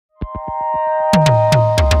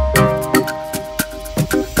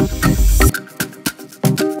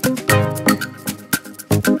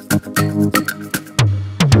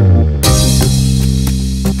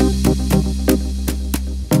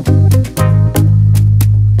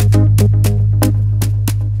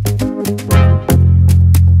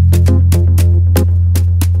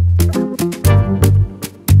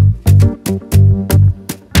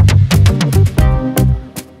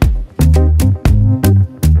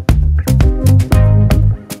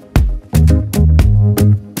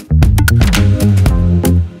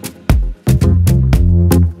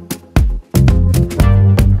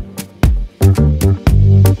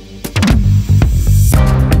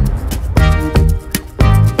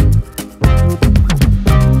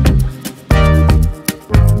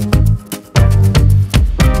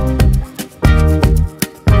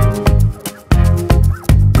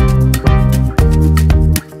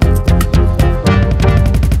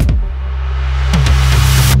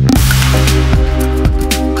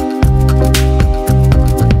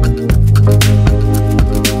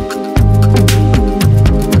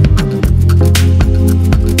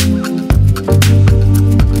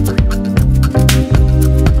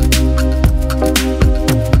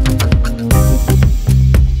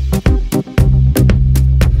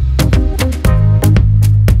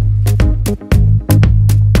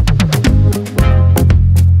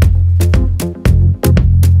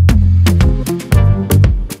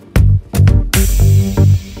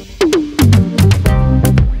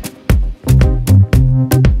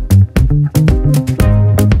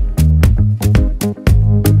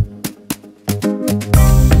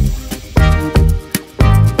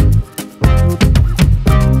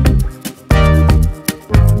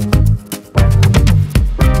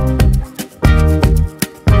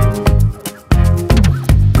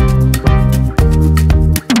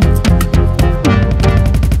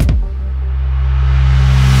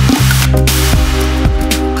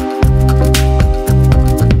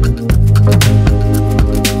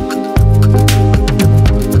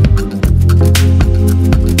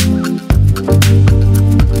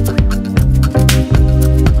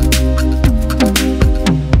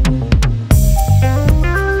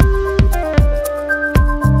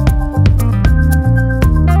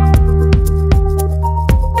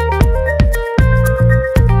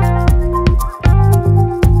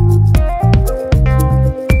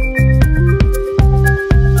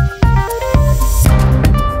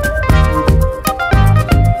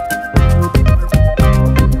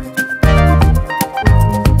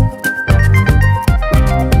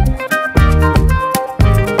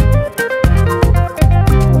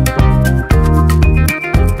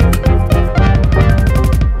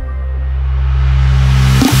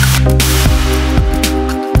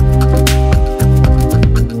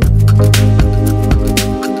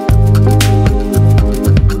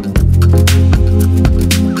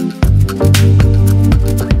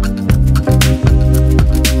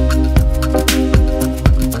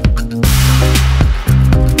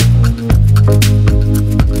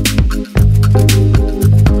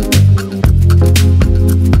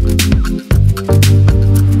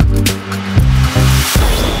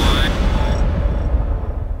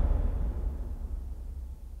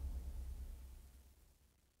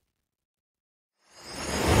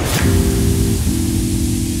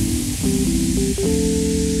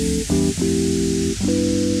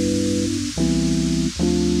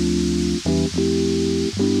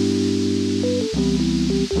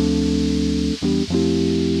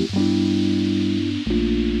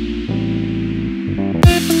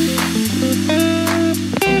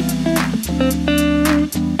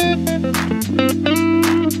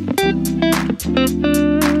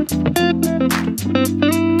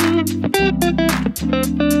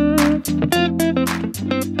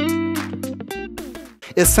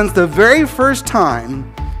is since the very first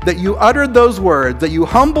time that you uttered those words, that you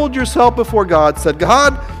humbled yourself before God, said,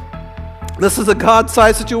 God, this is a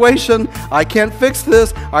God-sized situation. I can't fix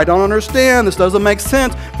this. I don't understand. This doesn't make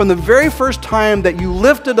sense. From the very first time that you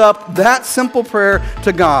lifted up that simple prayer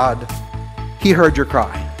to God, He heard your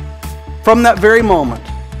cry. From that very moment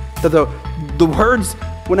that the words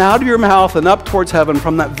went out of your mouth and up towards heaven,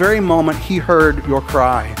 from that very moment, He heard your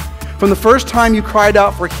cry. From the first time you cried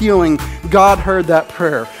out for healing, God heard that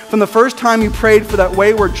prayer. From the first time you prayed for that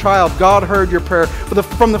wayward child, God heard your prayer.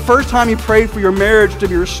 From the first time you prayed for your marriage to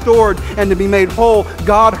be restored and to be made whole,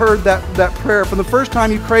 God heard that prayer. From the first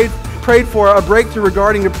time you prayed for a breakthrough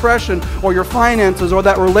regarding depression or your finances or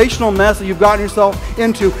that relational mess that you've gotten yourself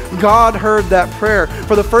into, God heard that prayer.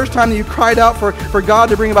 For the first time that you cried out for God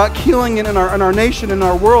to bring about healing in our nation, in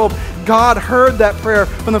our world, God heard that prayer.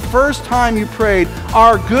 From the first time you prayed,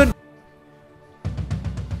 our good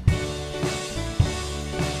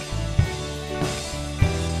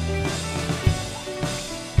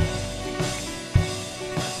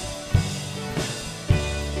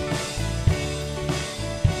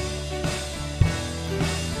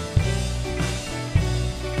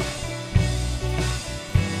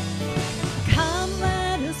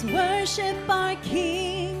worship our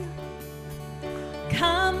King.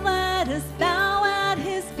 Come, let us bow at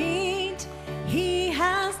His feet. He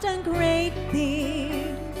has done great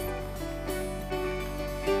things.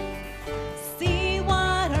 See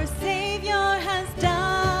what our Savior has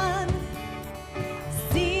done.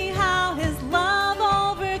 See how His love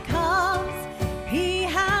overcomes. He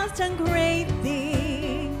has done great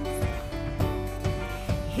things.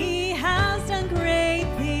 He has done great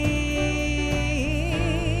things.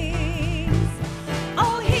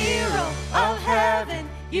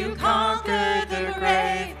 You conquered the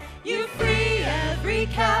grave, you free every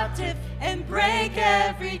captive and break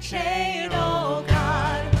every chain, oh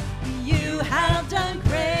God. You have done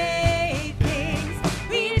great things.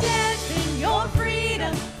 We dance in your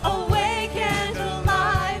freedom, awake and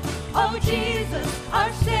alive. Oh Jesus,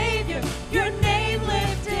 our Savior, your name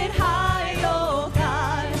lifted high, oh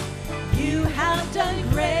God. You have done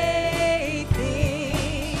great.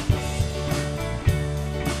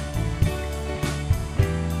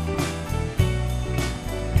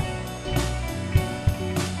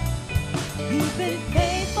 You've been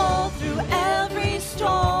faithful through every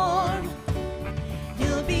storm.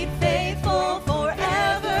 You'll be faithful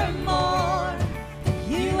forevermore.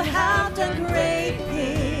 You have done great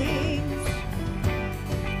things.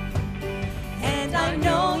 And I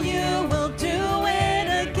know you will do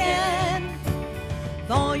it again.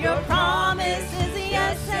 For your promise is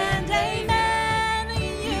yes and amen.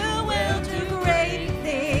 You will do great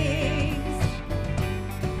things.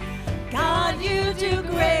 God, you do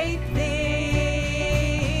great things.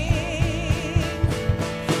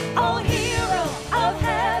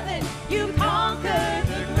 You conquered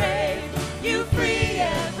the grave, you free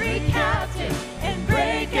every captive and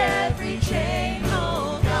break every chain,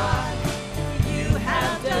 oh God. You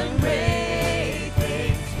have done great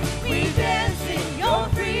things. We dance in your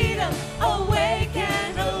freedom, awake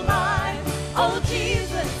and alive. Oh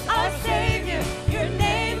Jesus, our Savior, your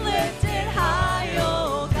name lifted high,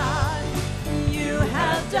 oh God. You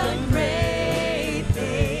have done great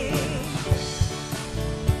things.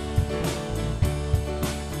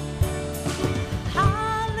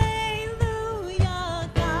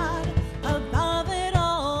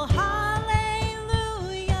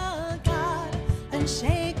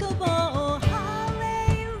 Unshakable,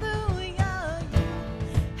 hallelujah, you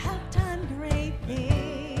have done great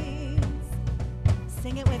things.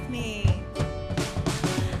 Sing it with me.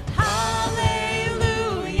 Hallelujah,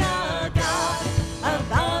 God,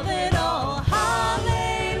 above it all,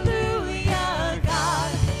 hallelujah,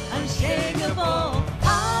 God, unshakable,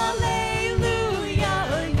 hallelujah,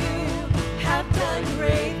 you have done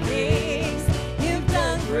great things, you've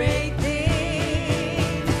done great things.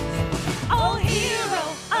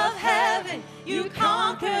 You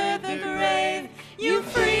conquer the grave, you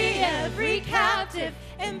free every captive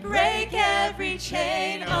and break every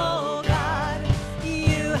chain, oh God.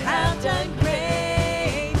 You have done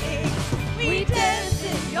great things. We dance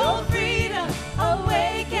in your freedom,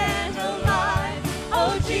 awake and alive.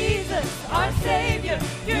 Oh Jesus, our Savior,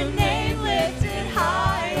 your name lifted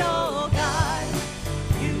high, oh God.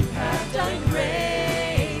 You have done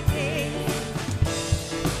great things.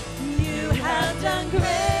 You have done great things.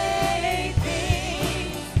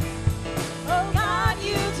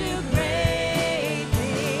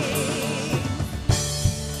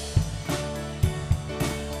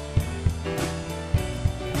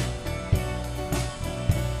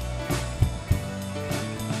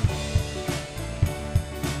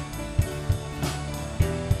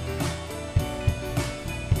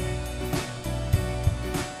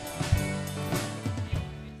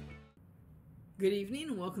 Good evening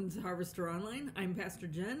and welcome to Harvester Online. I'm Pastor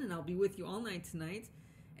Jen and I'll be with you all night tonight.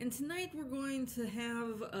 And tonight we're going to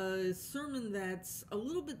have a sermon that's a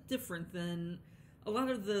little bit different than a lot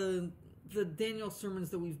of the Daniel sermons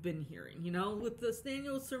that we've been hearing. You know, with the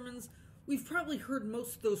Daniel sermons, we've probably heard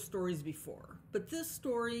most of those stories before. But this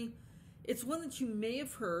story, it's one that you may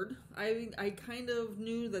have heard. I kind of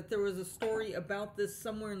knew that there was a story about this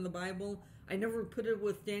somewhere in the Bible. I never put it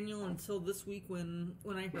with Daniel until this week when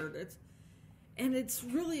I heard it. And it's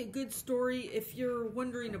really a good story if you're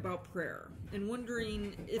wondering about prayer and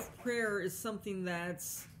wondering if prayer is something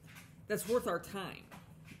that's worth our time.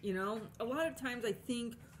 You know, a lot of times I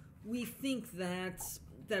think we think that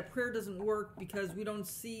prayer doesn't work because we don't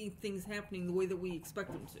see things happening the way that we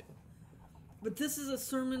expect them to. But this is a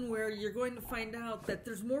sermon where you're going to find out that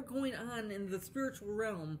there's more going on in the spiritual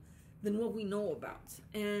realm than what we know about.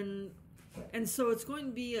 And so it's going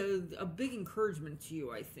to be a big encouragement to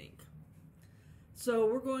you, I think. So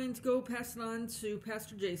we're going to go pass it on to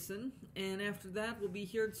Pastor Jason, and after that we'll be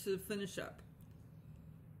here to finish up.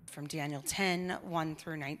 From Daniel 10:1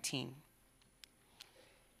 through 19.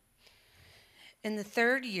 In the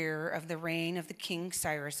 3rd year of the reign of the king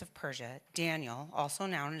Cyrus of Persia, Daniel, also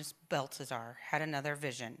known as Belteshazzar, had another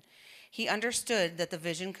vision. He understood that the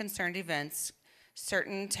vision concerned events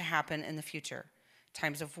certain to happen in the future,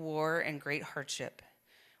 times of war and great hardship.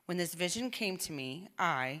 When this vision came to me,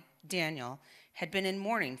 I, Daniel, had been in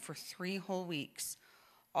mourning for 3 whole weeks.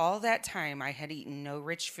 All that time I had eaten no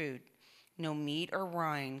rich food, no meat or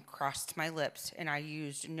wine crossed my lips, and I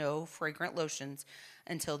used no fragrant lotions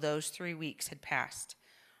until those 3 weeks had passed.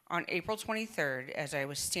 On April 23rd, as I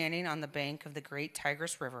was standing on the bank of the great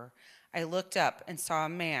Tigris River, I looked up and saw a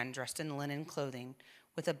man dressed in linen clothing,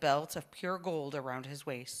 with a belt of pure gold around his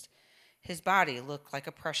waist. His body looked like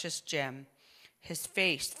a precious gem. His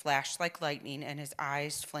face flashed like lightning, and his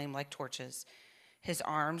eyes flamed like torches. His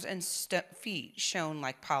arms and feet shone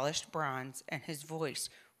like polished bronze, and his voice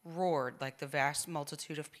roared like the vast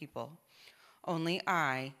multitude of people. Only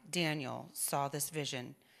I, Daniel, saw this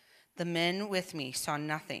vision. The men with me saw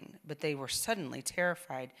nothing, but they were suddenly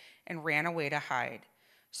terrified and ran away to hide.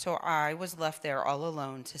 So I was left there all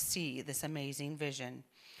alone to see this amazing vision.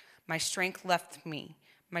 My strength left me.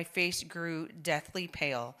 My face grew deathly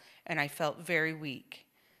pale, and I felt very weak.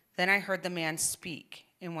 Then I heard the man speak,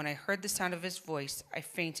 and when I heard the sound of his voice, I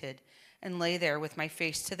fainted and lay there with my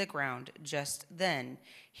face to the ground. Just then,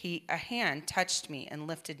 a hand touched me and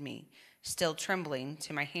lifted me, still trembling,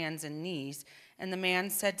 to my hands and knees, and the man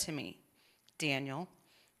said to me, "Daniel,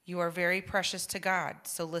 you are very precious to God,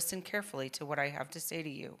 so listen carefully to what I have to say to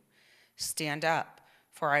you. Stand up,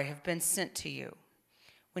 for I have been sent to you."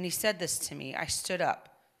 When he said this to me, I stood up,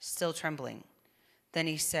 still trembling. Then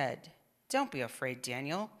he said, "Don't be afraid,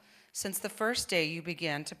 Daniel. Since the first day you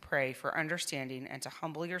began to pray for understanding and to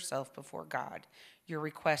humble yourself before God, your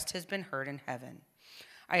request has been heard in heaven.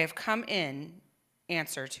 I have come in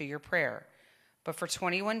answer to your prayer. But for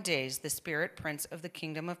 21 days the spirit prince of the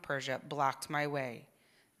kingdom of Persia blocked my way.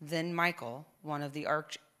 Then Michael, one of the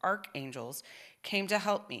archangels, came to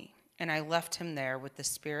help me, and I left him there with the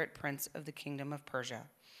spirit prince of the kingdom of Persia.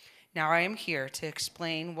 Now I am here to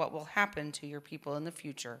explain what will happen to your people in the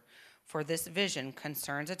future, for this vision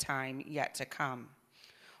concerns a time yet to come."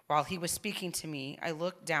 While he was speaking to me, I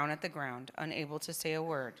looked down at the ground, unable to say a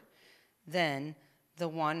word. Then the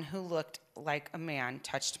one who looked like a man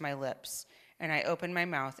touched my lips, and I opened my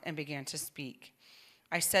mouth and began to speak.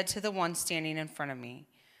 I said to the one standing in front of me,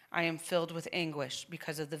 "I am filled with anguish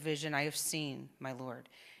because of the vision I have seen, my Lord,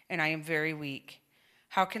 and I am very weak.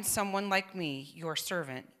 How can someone like me, your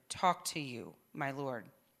servant, talk to you, my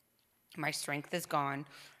Lord? My strength is gone,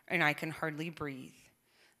 and I can hardly breathe."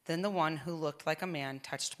 Then the one who looked like a man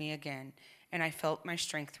touched me again, and I felt my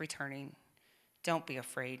strength returning. "Don't be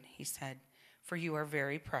afraid," he said, "for you are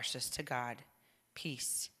very precious to God.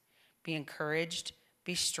 Peace. Be encouraged,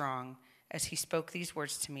 be strong." As he spoke these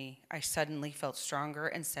words to me, I suddenly felt stronger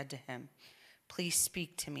and said to him, "Please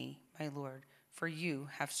speak to me, my Lord, for you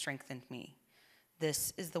have strengthened me."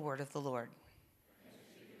 This is the word of the Lord.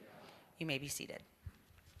 You may be seated.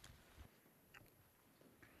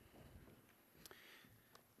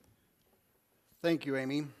 Thank you,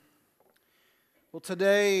 Amy. Well,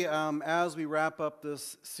 today, as we wrap up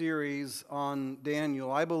this series on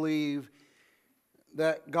Daniel, I believe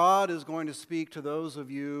that God is going to speak to those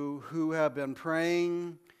of you who have been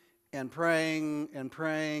praying and praying and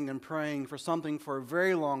praying and praying for something for a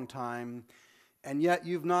very long time, and yet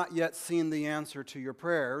you've not yet seen the answer to your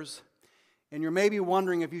prayers, and you're maybe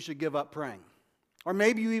wondering if you should give up praying. Or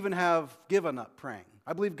maybe you even have given up praying.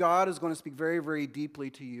 I believe God is going to speak very, very deeply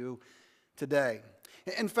to you today.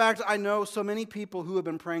 In fact, I know so many people who have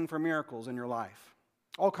been praying for miracles in your life,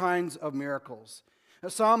 all kinds of miracles.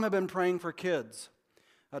 Some have been praying for kids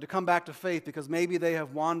to come back to faith because maybe they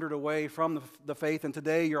have wandered away from the faith, and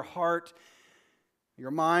today your heart,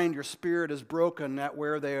 your mind, your spirit is broken at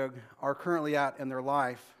where they are currently at in their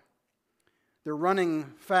life. They're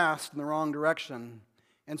running fast in the wrong direction,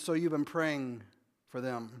 and so you've been praying for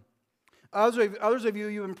them. Others of you,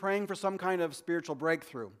 you've been praying for some kind of spiritual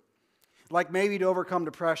breakthrough, like maybe to overcome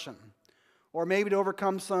depression, or maybe to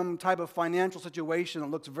overcome some type of financial situation that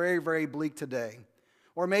looks very, very bleak today,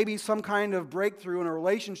 or maybe some kind of breakthrough in a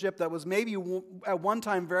relationship that was maybe at one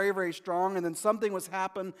time very, very strong, and then something was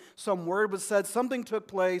happened, some word was said, something took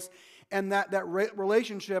place, and that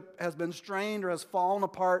relationship has been strained or has fallen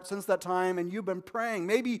apart since that time, and you've been praying.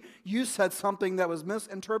 Maybe you said something that was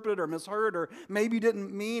misinterpreted or misheard, or maybe you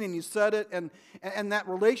didn't mean and you said it, and that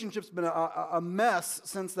relationship's been a mess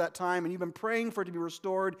since that time, and you've been praying for it to be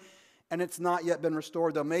restored, and it's not yet been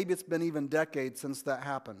restored, though maybe it's been even decades since that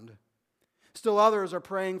happened. Still others are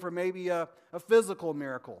praying for maybe a physical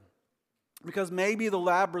miracle, because maybe the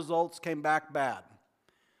lab results came back bad.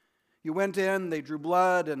 You went in, they drew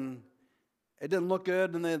blood, and it didn't look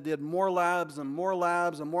good, and they did more labs and more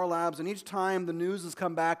labs and more labs, and each time the news has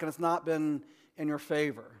come back and it's not been in your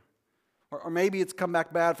favor. Or maybe it's come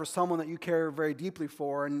back bad for someone that you care very deeply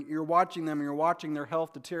for, and you're watching them and you're watching their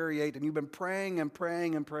health deteriorate, and you've been praying and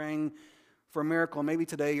praying and praying for a miracle. Maybe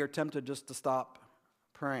today you're tempted just to stop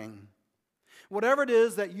praying. Whatever it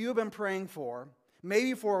is that you've been praying for,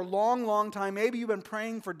 maybe for a long, long time, maybe you've been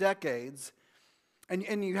praying for decades,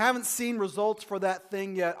 and you haven't seen results for that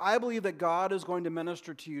thing yet, I believe that God is going to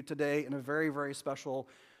minister to you today in a very, very special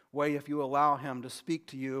way if you allow Him to speak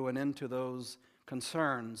to you and into those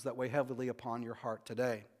concerns that weigh heavily upon your heart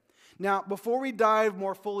today. Now, before we dive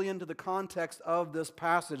more fully into the context of this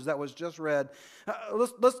passage that was just read,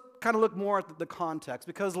 let's kind of look more at the context,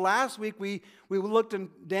 because last week we looked in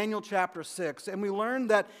Daniel chapter 6, and we learned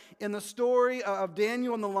that in the story of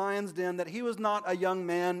Daniel in the lion's den that he was not a young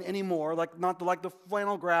man anymore, like the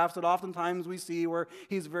flannel graphs that oftentimes we see where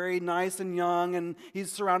he's very nice and young, and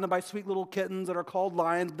he's surrounded by sweet little kittens that are called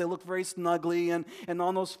lions. They look very snuggly, and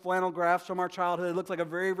on those flannel graphs from our childhood, it looks like a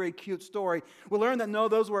very, very cute story. We learned that no,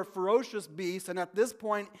 those were ferocious beasts, and at this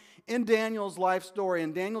point in Daniel's life story,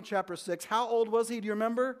 in Daniel chapter 6, how old was he? Do you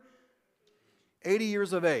remember? 80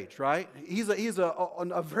 years of age, right? He's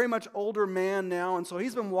a very much older man now, and so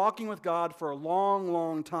he's been walking with God for a long,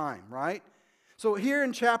 long time, right? So here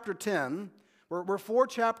in chapter 10, we're 4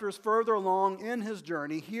 chapters further along in his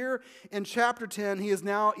journey. Here in chapter 10, he is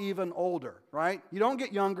now even older, right? You don't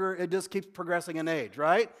get younger, it just keeps progressing in age,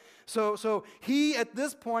 right? So he, at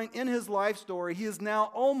this point in his life story, he is now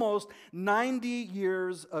almost 90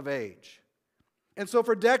 years of age. And so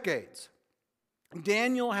for decades,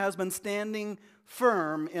 Daniel has been standing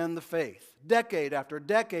firm in the faith, decade after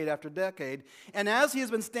decade after decade. And as he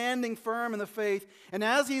has been standing firm in the faith, and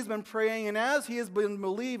as he's been praying, and as he has been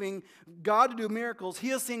believing God to do miracles, he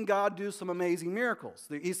has seen God do some amazing miracles.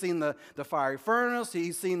 He's seen the fiery furnace,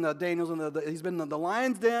 he's seen the Daniel's, he's been in the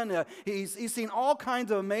lion's den, he's seen all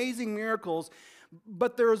kinds of amazing miracles.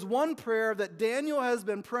 But there is one prayer that Daniel has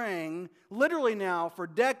been praying literally now for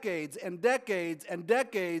decades and decades and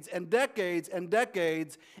decades and decades and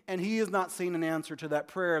decades, and he has not seen an answer to that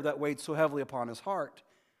prayer that weighed so heavily upon his heart.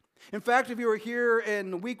 In fact, if you were here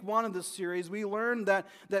in week 1 of this series, we learned that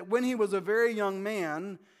when he was a very young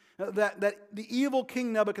man, that the evil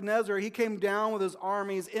king Nebuchadnezzar, he came down with his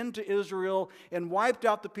armies into Israel and wiped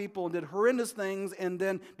out the people and did horrendous things, and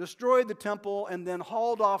then destroyed the temple, and then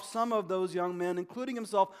hauled off some of those young men, including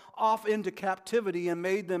himself, off into captivity and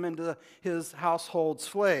made them into his household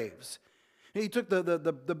slaves. He took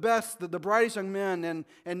the best, the brightest young men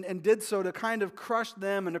and did so to kind of crush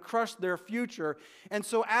them and to crush their future. And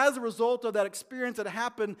so as a result of that experience that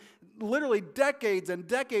happened literally decades and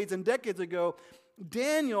decades and decades ago,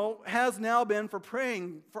 Daniel has now been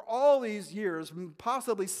praying for all these years,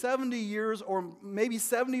 possibly 70 years or maybe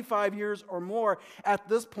 75 years or more at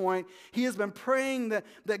this point. He has been praying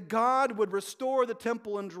that God would restore the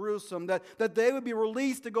temple in Jerusalem, that they would be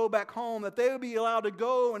released to go back home, that they would be allowed to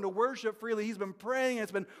go and to worship freely. He's been praying, and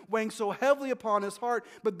it's been weighing so heavily upon his heart.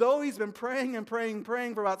 But though he's been praying and praying and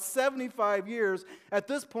praying for about 75 years, at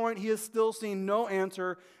this point he has still seen no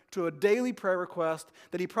answer to a daily prayer request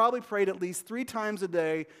that he probably prayed at least 3 times a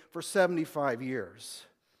day for 75 years.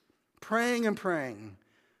 Praying and praying,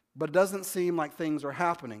 but it doesn't seem like things are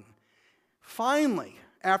happening. Finally,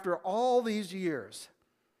 after all these years,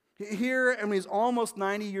 Here, and when he's almost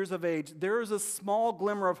 90 years of age, there is a small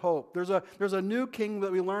glimmer of hope. There's a new king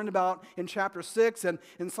that we learned about in chapter 6, and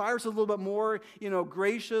Cyrus is a little bit more,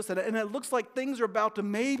 gracious, and it looks like things are about to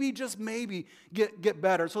maybe, just maybe, get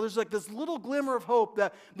better. So there's like this little glimmer of hope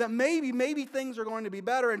that maybe things are going to be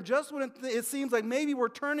better, and just when it seems like maybe we're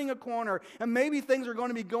turning a corner, and maybe things are going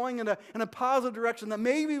to be going in a positive direction, that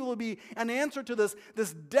maybe will be an answer to this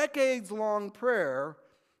decades-long prayer,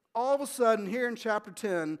 all of a sudden, here in chapter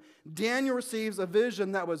 10, Daniel receives a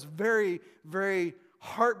vision that was very, very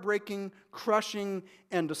heartbreaking, crushing,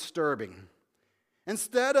 and disturbing.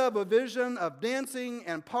 Instead of a vision of dancing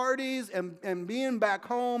and parties and being back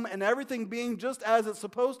home and everything being just as it's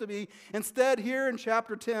supposed to be, instead, here in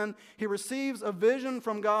chapter 10, he receives a vision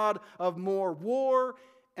from God of more war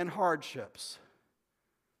and hardships.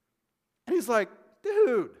 And he's like,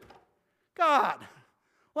 dude, God,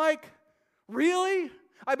 like, really?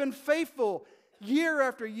 I've been faithful year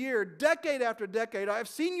after year, decade after decade. I've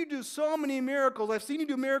seen you do so many miracles. I've seen you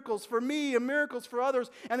do miracles for me and miracles for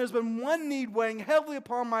others. And there's been one need weighing heavily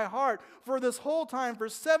upon my heart for this whole time, for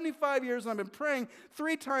 75 years. And I've been praying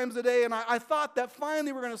 3 times a day. And I thought that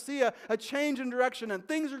finally we're going to see a change in direction and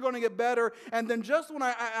things are going to get better. And then just when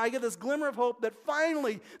I get this glimmer of hope that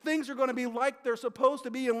finally things are going to be like they're supposed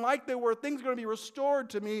to be and like they were, things are going to be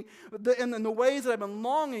restored to me in the ways that I've been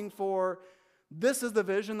longing for, this is the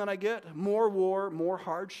vision that I get: more war, more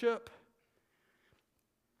hardship.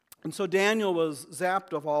 And so Daniel was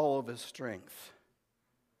zapped of all of his strength.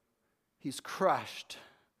 He's crushed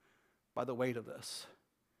by the weight of this.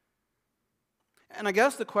 And I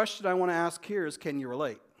guess the question I want to ask here is, can you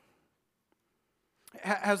relate?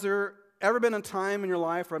 Has there ever been a time in your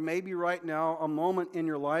life, or maybe right now, a moment in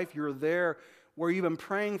your life, you're there where you've been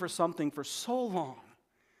praying for something for so long,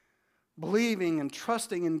 believing and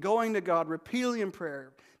trusting and going to God repeatedly in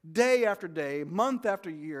prayer, day after day, month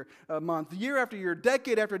after year, year after year,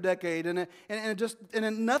 decade after decade, and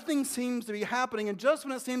nothing seems to be happening. And just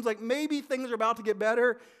when it seems like maybe things are about to get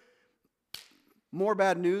better, more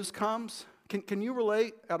bad news comes. Can you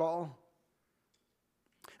relate at all?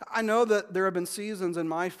 I know that there have been seasons in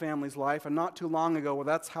my family's life, and not too long ago, where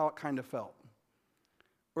that's how it kind of felt.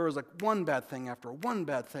 Where it was like one bad thing after one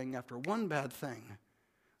bad thing after one bad thing,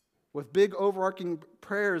 with big overarching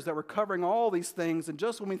prayers that were covering all these things, and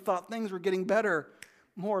just when we thought things were getting better,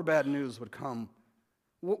 more bad news would come.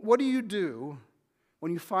 What do you do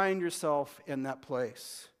when you find yourself in that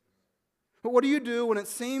place? But what do you do when it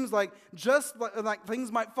seems like just like things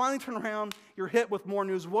might finally turn around, you're hit with more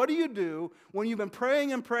news? What do you do when you've been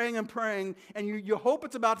praying and praying and praying, and you hope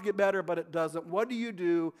it's about to get better, but it doesn't? What do you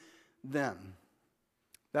do then?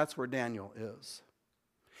 That's where Daniel is.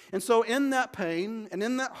 And so in that pain and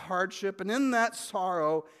in that hardship and in that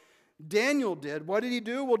sorrow, Daniel did. What did he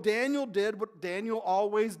do? Well, Daniel did what Daniel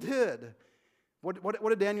always did. What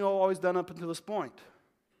had Daniel always done up until this point?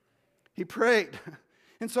 He prayed.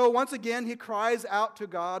 And so once again, he cries out to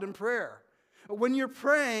God in prayer. When you're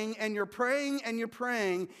praying and you're praying and you're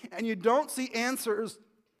praying and you don't see answers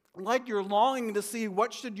like you're longing to see,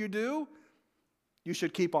 what should you do? You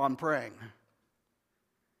should keep on praying.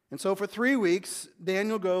 And so for 3 weeks,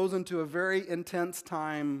 Daniel goes into a very intense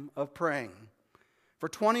time of praying. For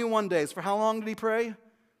 21 days. For how long did he pray?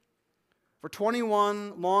 For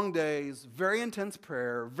 21 long days, very intense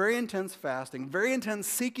prayer, very intense fasting, very intense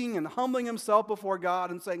seeking and humbling himself before God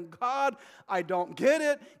and saying, God, I don't get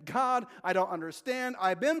it. God, I don't understand.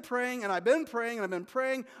 I've been praying and I've been praying and I've been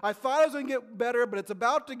praying. I thought I was going to get better, but it's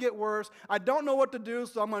about to get worse. I don't know what to do,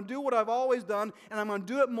 so I'm going to do what I've always done, and I'm going to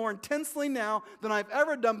do it more intensely now than I've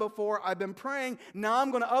ever done before. I've been praying. Now I'm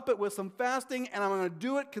going to up it with some fasting, and I'm going to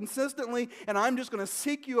do it consistently, and I'm just going to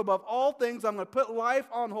seek you above all things. I'm going to put life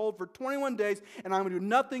on hold for 21 days, and I'm going to do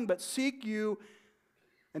nothing but seek you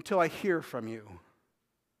until I hear from you.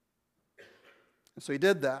 And so he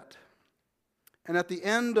did that. And at the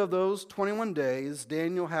end of those 21 days,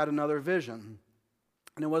 Daniel had another vision,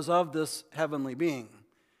 and it was of this heavenly being.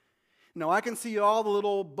 Now, I can see all the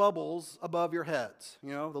little bubbles above your heads,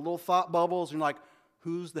 the little thought bubbles, and you're like,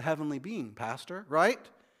 who's the heavenly being, Pastor, right?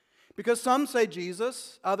 Because some say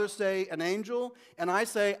Jesus, others say an angel, and I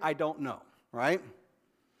say, I don't know, right?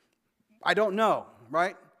 I don't know,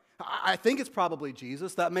 right? I think it's probably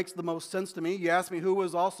Jesus. That makes the most sense to me. You ask me who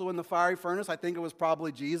was also in the fiery furnace. I think it was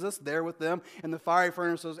probably Jesus there with them in the fiery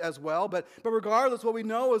furnace as well. But regardless, what we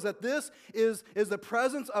know is that this is the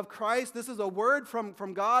presence of Christ. This is a word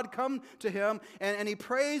from God come to him. And he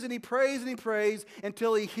prays and he prays and he prays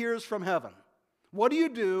until he hears from heaven. What do you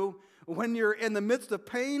do when you're in the midst of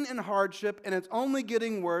pain and hardship and it's only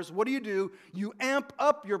getting worse? What do? You amp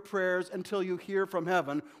up your prayers until you hear from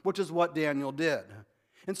heaven, which is what Daniel did.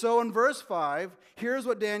 And so in verse 5, here's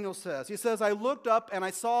what Daniel says. He says, I looked up and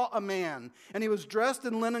I saw a man, and he was dressed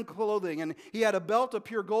in linen clothing, and he had a belt of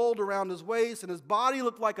pure gold around his waist, and his body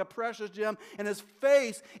looked like a precious gem, and his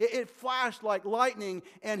face, it flashed like lightning,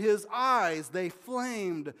 and his eyes, they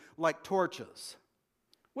flamed like torches.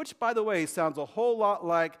 Which, by the way, sounds a whole lot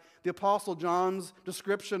like the Apostle John's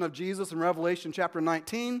description of Jesus in Revelation chapter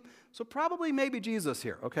 19. So probably maybe Jesus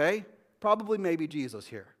here, okay? Probably maybe Jesus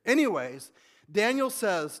here. Anyways, Daniel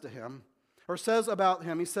says to him, or says about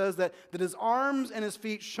him, he says that his arms and his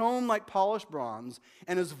feet shone like polished bronze,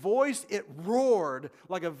 and his voice, it roared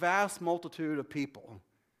like a vast multitude of people.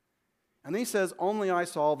 And then he says, only I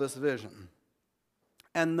saw this vision.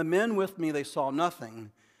 And the men with me, they saw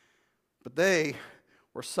nothing, but they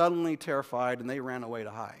were suddenly terrified, and they ran away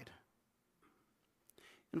to hide.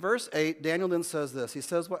 In verse 8, Daniel then says this. He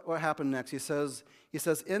says what happened next. He says,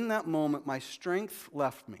 in that moment, my strength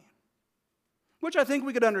left me. Which I think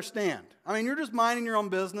we could understand. I mean, you're just minding your own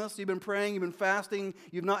business. You've been praying, you've been fasting,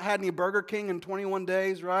 you've not had any Burger King in 21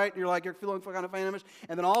 days, right? You're feeling kind of famished,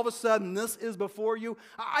 and then all of a sudden, this is before you.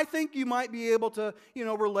 I think you might be able to,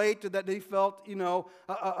 relate to that. He felt,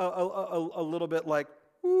 a little bit like,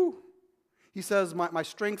 whoo. He says, my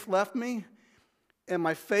strength left me, and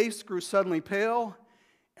my face grew suddenly pale,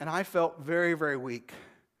 and I felt very, very weak.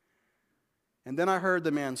 And then I heard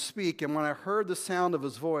the man speak, and when I heard the sound of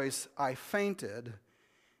his voice, I fainted.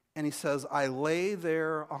 And he says, I lay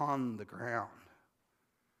there on the ground.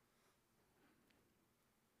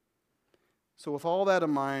 So with all that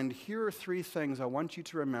in mind, here are 3 things I want you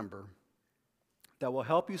to remember that will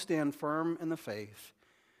help you stand firm in the faith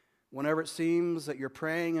whenever it seems that you're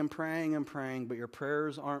praying and praying and praying, but your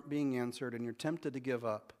prayers aren't being answered and you're tempted to give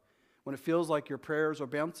up. When it feels like your prayers are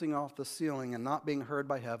bouncing off the ceiling and not being heard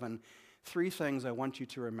by heaven, 3 things I want you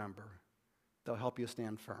to remember that'll help you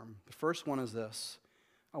stand firm. The first one is this.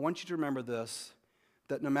 I want you to remember this,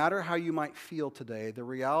 that no matter how you might feel today, the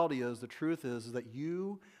reality is, the truth is that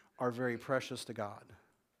you are very precious to God.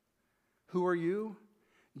 Who are you?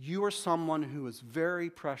 You are someone who is very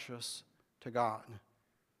precious to God.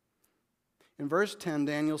 In verse 10,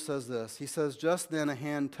 Daniel says this. He says, just then a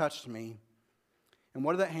hand touched me. And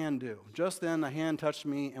what did that hand do? Just then a hand touched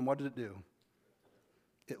me, and what did it do?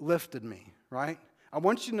 It lifted me, right? I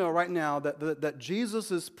want you to know right now that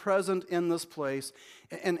Jesus is present in this place.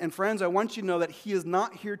 And friends, I want you to know that He is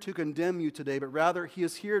not here to condemn you today, but rather He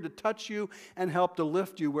is here to touch you and help to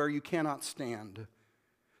lift you where you cannot stand.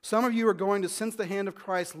 Some of you are going to sense the hand of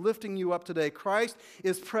Christ lifting you up today. Christ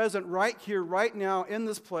is present right here, right now in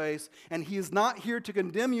this place, and He is not here to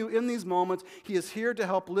condemn you in these moments. He is here to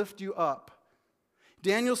help lift you up.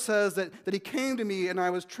 Daniel says that he came to me, and I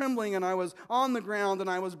was trembling, and I was on the ground, and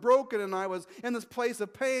I was broken, and I was in this place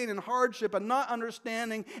of pain and hardship and not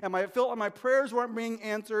understanding, and I felt like my prayers weren't being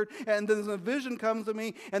answered, and then a vision comes to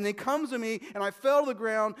me, and He comes to me, and I fell to the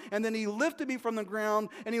ground, and then He lifted me from the ground,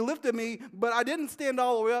 and He lifted me, but I didn't stand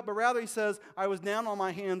all the way up, but rather He says, I was down on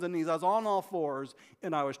my hands and knees, I was on all fours,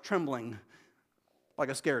 and I was trembling like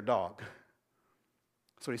a scared dog.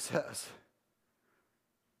 That's what He says.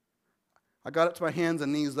 I got up to my hands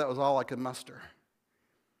and knees, that was all I could muster.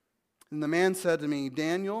 And the man said to me,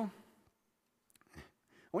 Daniel, I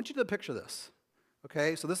want you to picture this,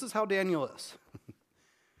 okay? So this is how Daniel is.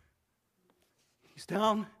 He's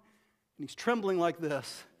down, and he's trembling like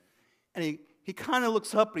this, and he kind of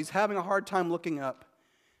looks up, but he's having a hard time looking up.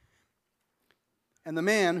 And the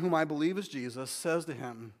man, whom I believe is Jesus, says to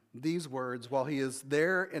him these words while he is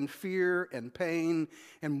there in fear and pain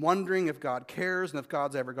and wondering if God cares and if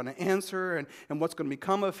God's ever going to answer and what's going to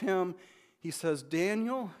become of him. He says,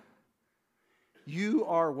 Daniel, you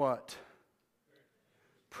are what?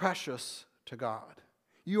 Precious to God.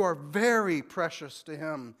 You are very precious to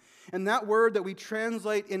Him. And that word that we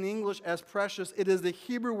translate in English as precious, it is the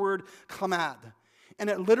Hebrew word chamad. And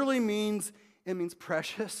it literally means,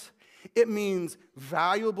 precious. It means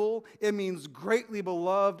valuable. It means greatly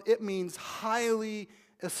beloved. It means highly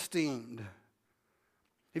esteemed.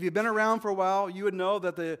 If you've been around for a while, you would know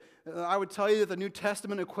that I would tell you that the New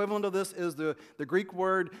Testament equivalent of this is the Greek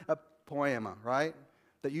word poema, right?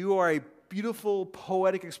 That you are a beautiful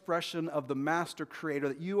poetic expression of the master creator,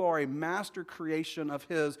 that you are a master creation of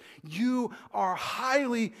His. You are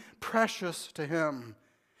highly precious to Him.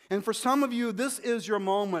 And for some of you, this is your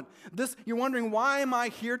moment. You're wondering, why am I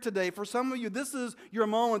here today? For some of you, this is your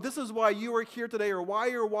moment. This is why you are here today or why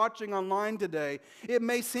you're watching online today. It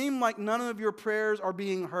may seem like none of your prayers are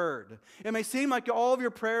being heard. It may seem like all of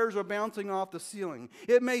your prayers are bouncing off the ceiling.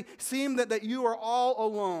 It may seem that you are all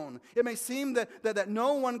alone. It may seem that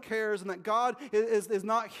no one cares and that God is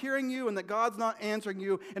not hearing you and that God's not answering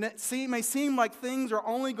you. And it may seem like things are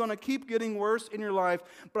only going to keep getting worse in your life.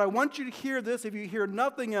 But I want you to hear this. If you hear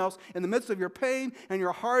nothing else, in the midst of your pain and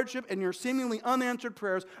your hardship and your seemingly unanswered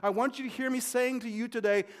prayers, I want you to hear me saying to you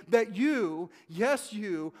today that you, yes,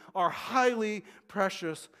 you, are highly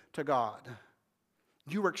precious to God.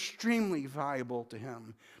 You are extremely valuable to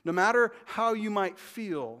Him. No matter how you might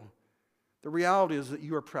feel, the reality is that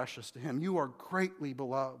you are precious to Him. You are greatly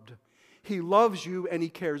beloved. He loves you and He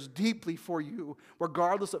cares deeply for you,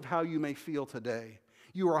 regardless of how you may feel today.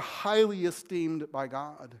 You are highly esteemed by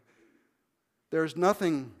God. There's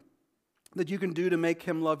nothing that you can do to make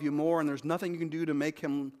Him love you more, and there's nothing you can do to make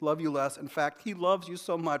Him love you less. In fact, He loves you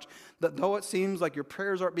so much that though it seems like your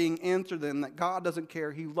prayers aren't being answered and that God doesn't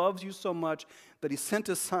care, He loves you so much that He sent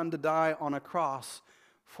His Son to die on a cross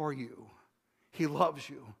for you. He loves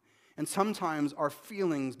you. And sometimes our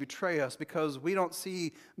feelings betray us because we don't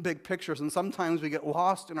see big pictures, and sometimes we get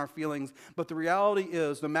lost in our feelings. But the reality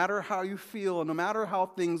is, no matter how you feel, and no matter how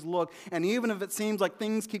things look, and even if it seems like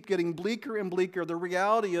things keep getting bleaker and bleaker, the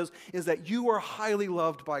reality is that you are highly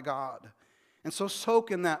loved by God. And so soak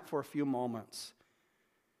in that for a few moments.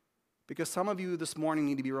 Because some of you this morning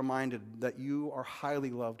need to be reminded that you are highly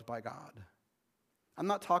loved by God. I'm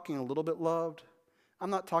not talking a little bit loved. I'm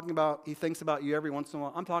not talking about He thinks about you every once in a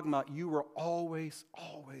while. I'm talking about you are always,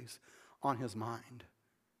 always on His mind.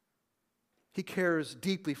 He cares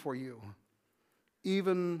deeply for you,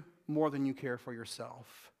 even more than you care for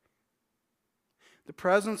yourself. The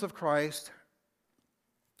presence of Christ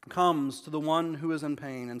comes to the one who is in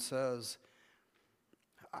pain and says,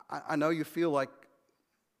 I know you feel like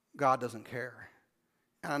God doesn't care.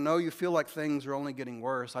 And I know you feel like things are only getting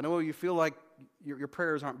worse. I know you feel like your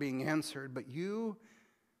prayers aren't being answered, but you,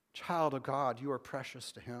 child of God, you are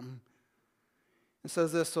precious to Him. It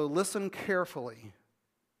says this, so listen carefully.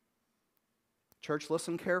 Church,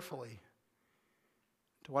 listen carefully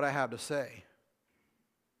to what I have to say.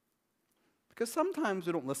 Because sometimes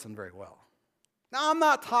we don't listen very well. Now, I'm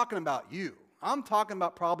not talking about you. I'm talking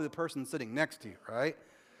about probably the person sitting next to you, right?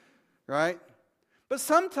 Right? But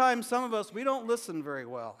sometimes some of us, we don't listen very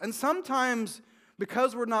well. And sometimes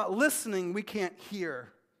because we're not listening, we can't hear.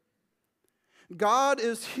 God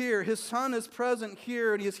is here. His Son is present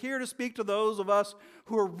here, and He is here to speak to those of us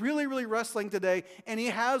who are really, really wrestling today, and He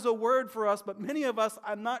has a word for us, but many of us,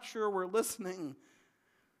 I'm not sure we're listening.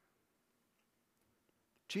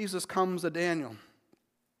 Jesus comes to Daniel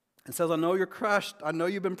and says, I know you're crushed. I know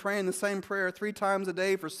you've been praying the same prayer 3 times a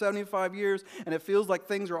day for 75 years, and it feels like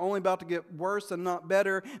things are only about to get worse and not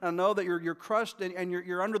better. And I know that you're crushed and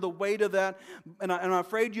you're under the weight of that. And I'm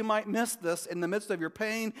afraid you might miss this in the midst of your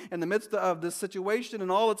pain, in the midst of this situation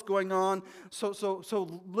and all that's going on.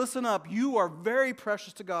 So listen up. You are very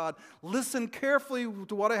precious to God. Listen carefully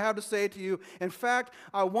to what I have to say to you. In fact,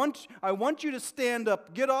 I want you to stand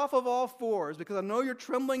up. Get off of all fours, because I know you're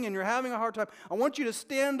trembling and you're having a hard time. I want you to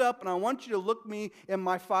stand up. And I want you to look me in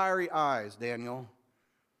my fiery eyes, Daniel.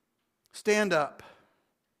 Stand up,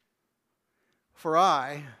 for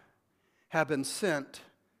I have been sent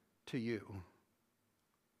to you.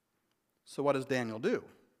 So what does Daniel do?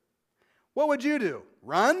 What would you do?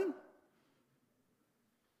 Run?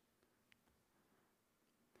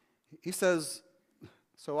 He says,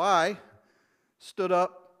 so I stood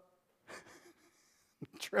up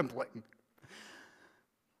trembling.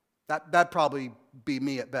 That'd probably be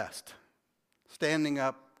me at best, standing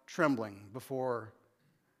up, trembling before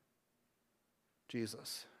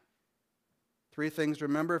Jesus. 3 things to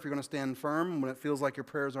remember if you're going to stand firm when it feels like your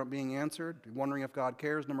prayers aren't being answered, wondering if God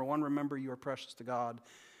cares. Number 1, remember you are precious to God.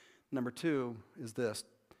 Number 2 is this.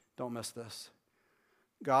 Don't miss this.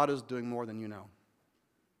 God is doing more than you know.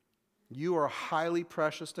 You are highly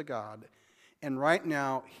precious to God, and right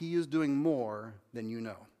now He is doing more than you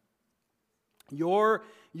know.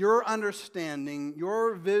 Your understanding,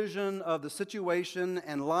 your vision of the situation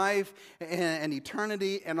and life and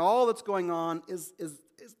eternity and all that's going on is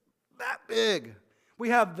that big. We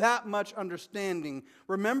have that much understanding.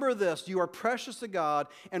 Remember this, you are precious to God,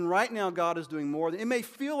 and right now God is doing more. It may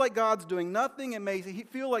feel like God's doing nothing. It may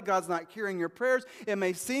feel like God's not hearing your prayers. It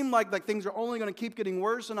may seem like things are only going to keep getting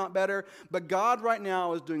worse and not better, but God right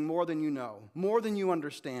now is doing more than you know, more than you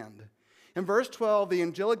understand. In verse 12, the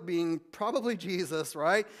angelic being, probably Jesus,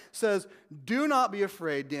 right, says, "Do not be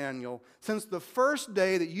afraid, Daniel, since the first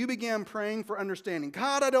day that you began praying for understanding."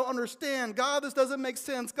 God, I don't understand. God, this doesn't make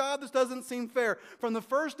sense. God, this doesn't seem fair. From the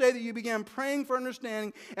first day that you began praying for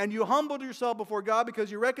understanding and you humbled yourself before God because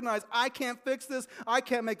you recognize, I can't fix this. I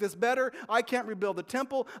can't make this better. I can't rebuild the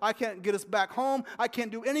temple. I can't get us back home. I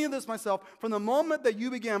can't do any of this myself. From the moment that you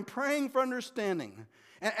began praying for understanding,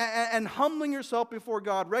 and humbling yourself before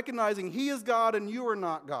God, recognizing He is God and you are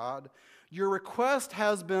not God, your request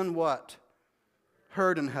has been what?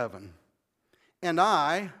 Heard in heaven. And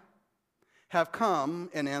I have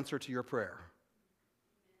come in answer to your prayer.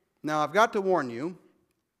 Now, I've got to warn you,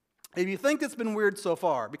 if you think it's been weird so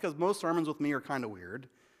far, because most sermons with me are kind of weird,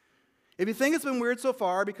 if you think it's been weird so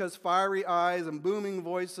far because fiery eyes and booming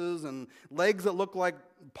voices and legs that look like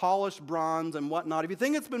polished bronze and whatnot, if you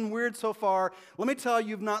think it's been weird so far, let me tell you,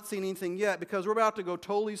 you've not seen anything yet, because we're about to go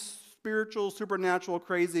totally spiritual, supernatural,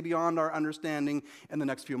 crazy, beyond our understanding in the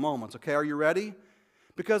next few moments. Okay, are you ready?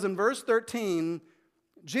 Because in verse 13,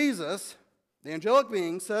 Jesus, the angelic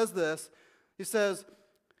being, says this. He says,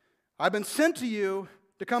 "I've been sent to you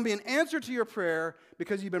to come be an answer to your prayer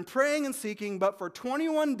because you've been praying and seeking, but for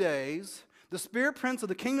 21 days, the spirit prince of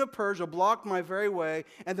the kingdom of Persia blocked my very way,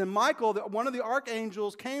 and then Michael, one of the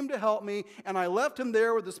archangels, came to help me, and I left him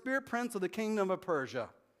there with the spirit prince of the kingdom of Persia."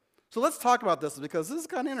 So let's talk about this, because this is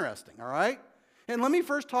kind of interesting, all right? And let me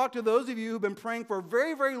first talk to those of you who've been praying for a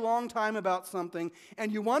very, very long time about something,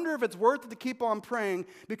 and you wonder if it's worth it to keep on praying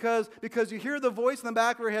because you hear the voice in the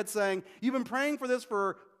back of your head saying, you've been praying for this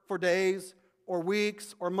for days, or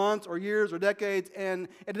weeks, or months, or years, or decades, and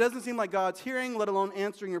it doesn't seem like God's hearing, let alone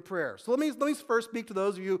answering your prayer. So let me first speak to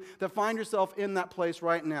those of you that find yourself in that place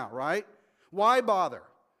right now, right? Why bother?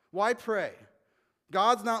 Why pray?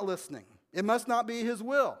 God's not listening. It must not be His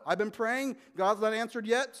will. I've been praying, God's not answered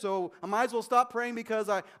yet, so I might as well stop praying because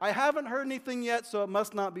I haven't heard anything yet, so it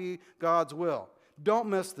must not be God's will. Don't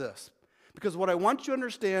miss this. Because what I want you to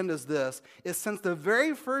understand is this, is since the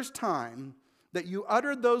very first time that you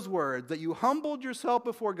uttered those words, that you humbled yourself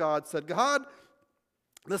before God, said, God,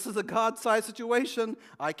 this is a God-sized situation.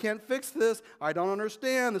 I can't fix this. I don't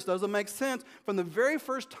understand. This doesn't make sense. From the very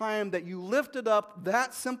first time that you lifted up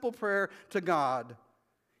that simple prayer to God,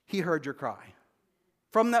 He heard your cry.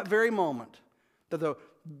 From that very moment that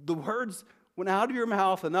the words went out of your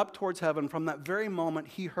mouth and up towards heaven, from that very moment,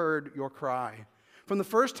 He heard your cry. From the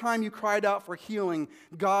first time you cried out for healing,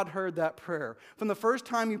 God heard that prayer. From the first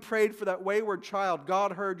time you prayed for that wayward child,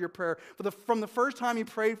 God heard your prayer. From the first time you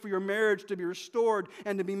prayed for your marriage to be restored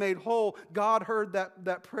and to be made whole, God heard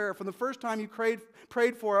that prayer. From the first time you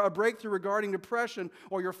prayed for a breakthrough regarding depression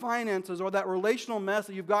or your finances or that relational mess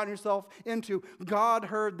that you've gotten yourself into, God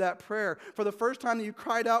heard that prayer. For the first time that you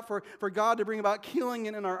cried out for God to bring about healing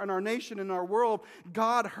in our nation, in our world,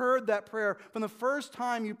 God heard that prayer. From the first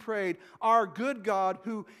time you prayed, our good God,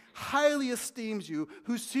 who highly esteems you,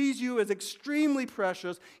 who sees you as extremely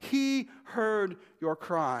precious, He heard your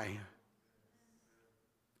cry.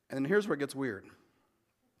 And here's where it gets weird.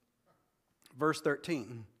 Verse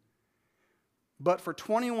 13. But for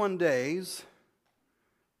 21 days,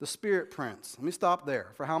 the Spirit Prince. Let me stop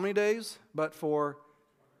there. For how many days? But for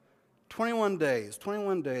 21 days,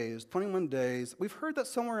 21 days, 21 days. We've heard that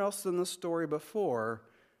somewhere else in this story before.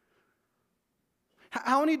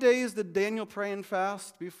 How many days did Daniel pray and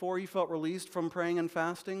fast before he felt released from praying and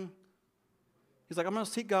fasting? He's like, I'm going to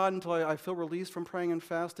seek God until I feel released from praying and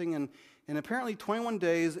fasting. And apparently 21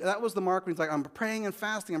 days, that was the mark when he's like, I'm praying and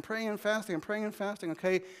fasting, I'm praying and fasting, I'm praying and fasting.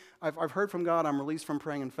 Okay, I've heard from God, I'm released from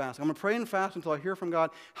praying and fasting. I'm going to pray and fast until I hear from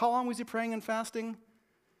God. How long was he praying and fasting?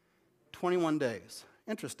 21 days.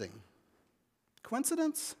 Interesting.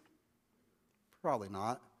 Coincidence? Probably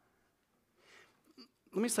not.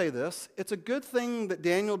 Let me say this. It's a good thing that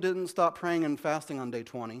Daniel didn't stop praying and fasting on day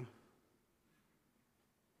 20.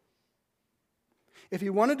 If he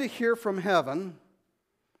wanted to hear from heaven,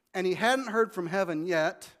 and he hadn't heard from heaven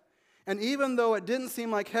yet, and even though it didn't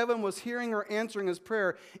seem like heaven was hearing or answering his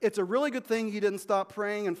prayer, it's a really good thing he didn't stop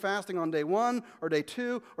praying and fasting on day 1, or day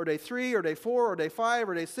 2, or day 3, or day 4, or day 5,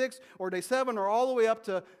 or day 6, or day 7, or all the way up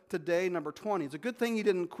to day number 20. It's a good thing he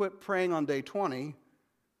didn't quit praying on day 20,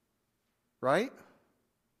 right?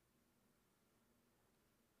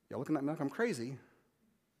 Y'all looking at me like I'm crazy.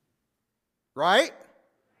 Right?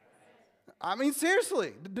 I mean,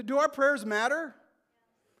 seriously, do our prayers matter?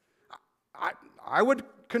 I would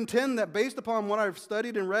contend that based upon what I've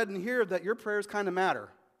studied and read and hear, that your prayers kind of matter.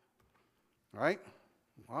 Right?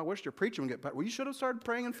 Well, I wish your preaching would get better. Well, you should have started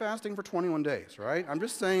praying and fasting for 21 days, right? I'm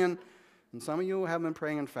just saying, And some of you have been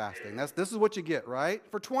praying and fasting. This is what you get, right?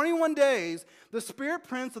 For 21 days, the spirit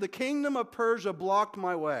prince of the kingdom of Persia blocked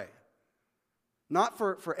my way. Not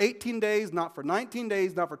for 18 days, not for 19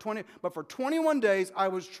 days, not for 20, but for 21 days, I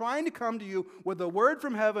was trying to come to you with a word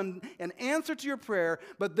from heaven, an answer to your prayer,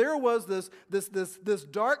 but there was this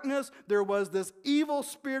darkness, there was this evil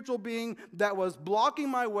spiritual being that was blocking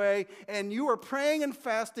my way, and you were praying and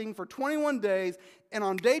fasting for 21 days, and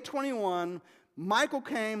on day 21, Michael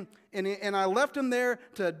came, and I left him there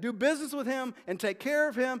to do business with him and take care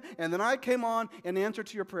of him, and then I came on in answer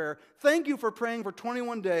to your prayer. Thank you for praying for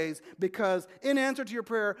 21 days, because in answer to your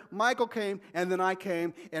prayer, Michael came, and then I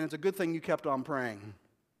came, and it's a good thing you kept on praying.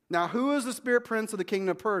 Now, who is the spirit prince of the kingdom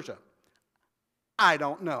of Persia? I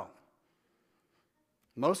don't know.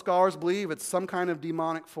 Most scholars believe it's some kind of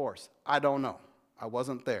demonic force. I don't know. I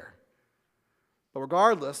wasn't there. But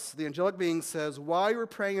regardless, the angelic being says, while you were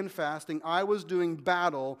praying and fasting, I was doing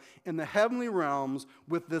battle in the heavenly realms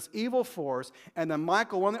with this evil force. And then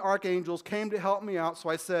Michael, one of the archangels, came to help me out. So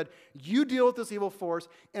I said, you deal with this evil force,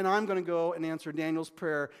 and I'm going to go and answer Daniel's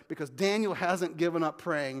prayer, because Daniel hasn't given up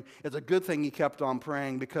praying. It's a good thing he kept on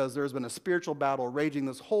praying, because there's been a spiritual battle raging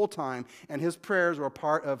this whole time, and his prayers were a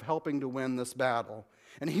part of helping to win this battle.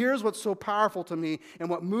 And here's what's so powerful to me and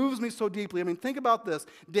what moves me so deeply. I mean, think about this.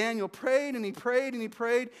 Daniel prayed and he prayed and he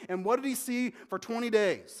prayed, and what did he see for 20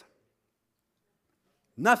 days?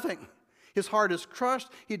 Nothing. His heart is crushed.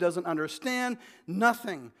 He doesn't understand.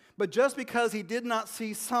 Nothing. But just because he did not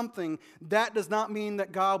see something, that does not mean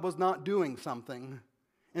that God was not doing something.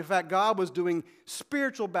 In fact, God was doing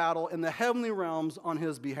spiritual battle in the heavenly realms on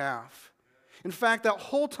his behalf. In fact, that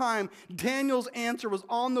whole time, Daniel's answer was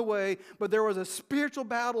on the way, but there was a spiritual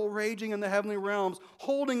battle raging in the heavenly realms,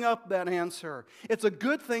 holding up that answer. It's a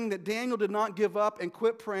good thing that Daniel did not give up and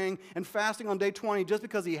quit praying and fasting on day 20 just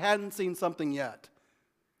because he hadn't seen something yet.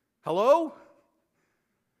 Hello?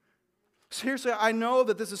 Seriously, I know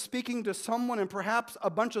that this is speaking to someone, and perhaps a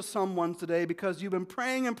bunch of someones today, because you've been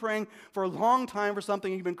praying and praying for a long time for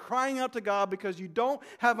something. You've been crying out to God because you don't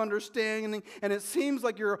have understanding, and it seems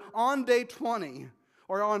like you're on day 20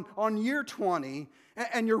 or on year 20,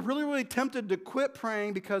 and you're really, really tempted to quit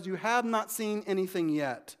praying because you have not seen anything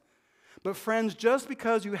yet. But friends, just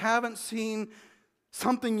because you haven't seen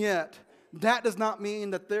something yet, that does not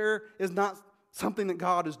mean that there is not something that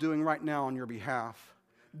God is doing right now on your behalf.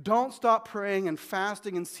 Don't stop praying and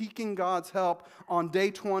fasting and seeking God's help on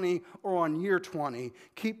day 20 or on year 20.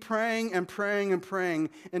 Keep praying and praying and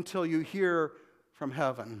praying until you hear from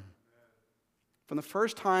heaven. From the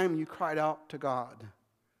first time you cried out to God,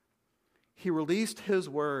 He released His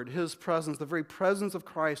word, His presence, the very presence of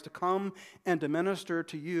Christ, to come and to minister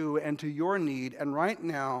to you and to your need. And right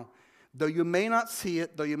now, though you may not see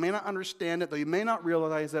it, though you may not understand it, though you may not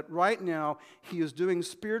realize it, right now He is doing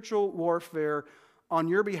spiritual warfare on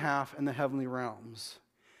your behalf in the heavenly realms.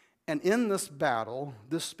 And in this battle,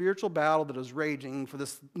 this spiritual battle that is raging for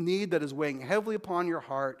this need that is weighing heavily upon your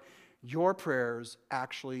heart, your prayers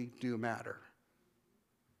actually do matter.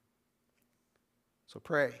 So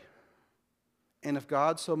pray. And if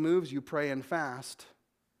God so moves you, pray and fast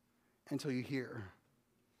until you hear.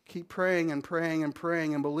 Keep praying and praying and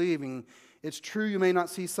praying and believing. It's true you may not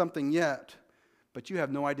see something yet, but you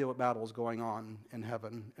have no idea what battle is going on in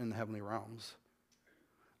heaven, in the heavenly realms.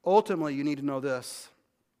 Ultimately, you need to know this.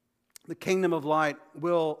 The kingdom of light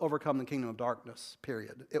will overcome the kingdom of darkness,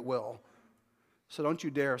 period. It will. So don't you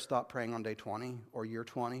dare stop praying on day 20 or year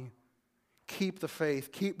 20. Keep the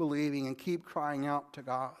faith, keep believing, and keep crying out to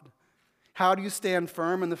God. How do you stand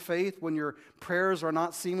firm in the faith when your prayers are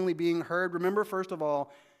not seemingly being heard? Remember, first of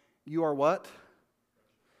all, you are what?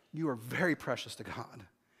 You are very precious to God.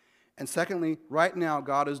 And secondly, right now,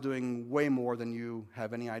 God is doing way more than you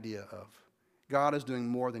have any idea of. God is doing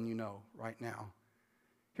more than you know right now.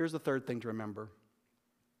 Here's the third thing to remember.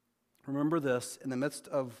 Remember this, in the midst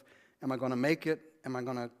of, am I going to make it? Am I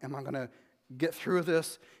going to get through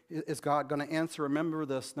this? Is God going to answer? Remember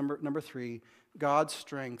this, number 3, God's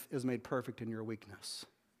strength is made perfect in your weakness.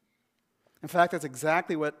 In fact, that's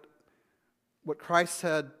exactly what Christ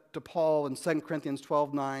said to Paul in 2 Corinthians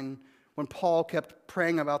 12:9, when Paul kept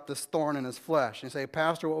praying about this thorn in his flesh. And he say,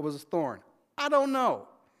 Pastor, what was this thorn? I don't know.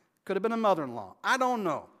 Could have been a mother-in-law. I don't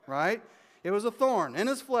know, right? It was a thorn in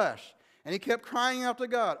his flesh. And he kept crying out to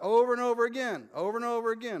God over and over again, over and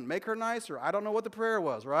over again. Make her nicer. I don't know what the prayer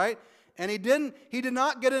was, right? And he did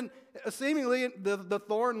not get in, seemingly the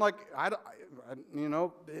thorn, like,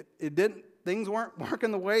 it didn't, things weren't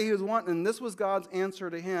working the way he was wanting. And this was God's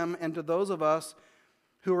answer to him and to those of us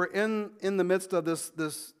who are in the midst of this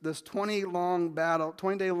 20-day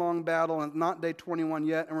long battle, and not day 21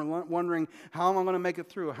 yet, and we're wondering, how am I going to make it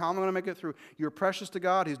through? How am I going to make it through? You're precious to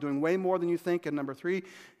God. He's doing way more than you think. And number 3,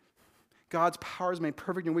 God's power is made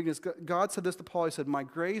perfect in weakness. God said this to Paul. He said, my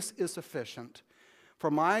grace is sufficient,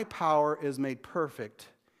 for my power is made perfect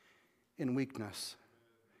in weakness.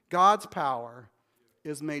 God's power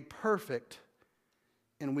is made perfect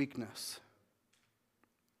in weakness.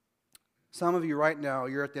 Some of you right now,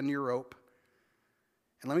 you're at the end of your rope.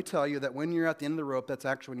 And let me tell you that when you're at the end of the rope, that's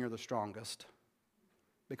actually when you're the strongest.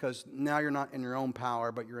 Because now you're not in your own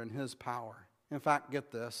power, but you're in His power. In fact,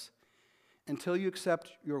 get this. Until you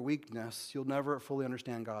accept your weakness, you'll never fully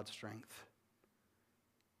understand God's strength.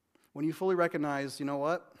 When you fully recognize, you know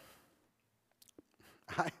what?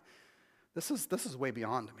 This is way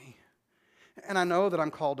beyond me. And I know that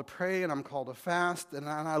I'm called to pray and I'm called to fast, and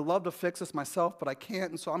I love to fix this myself, but I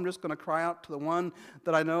can't, and so I'm just going to cry out to the one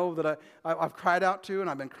that I know that I've cried out to and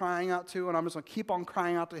I've been crying out to, and I'm just going to keep on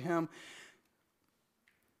crying out to Him.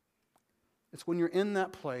 It's when you're in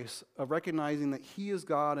that place of recognizing that He is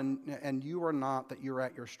God and you are not, that you're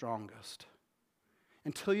at your strongest.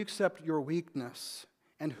 Until you accept your weakness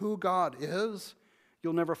and who God is,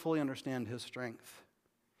 you'll never fully understand His strength.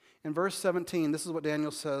 In verse 17, this is what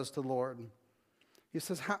Daniel says to the Lord. He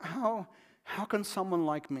says, how can someone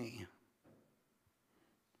like me,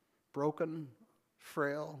 broken,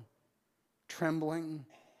 frail, trembling,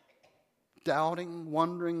 doubting,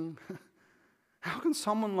 wondering, how can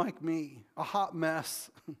someone like me, a hot mess,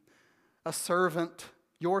 a servant,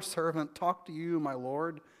 your servant, talk to you, my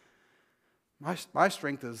Lord? My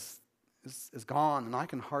strength is gone, and I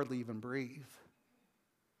can hardly even breathe.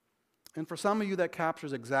 And for some of you, that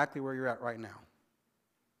captures exactly where you're at right now.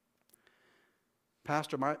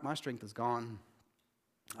 Pastor, my strength is gone.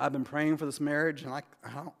 I've been praying for this marriage, and I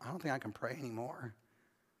don't think I can pray anymore.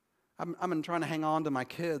 I've been trying to hang on to my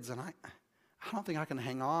kids, and I don't think I can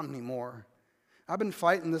hang on anymore. I've been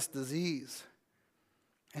fighting this disease,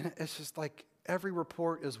 and it's just like every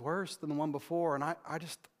report is worse than the one before, and I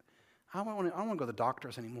don't want to go to the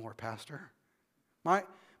doctors anymore, Pastor.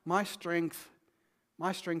 My strength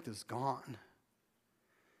is gone.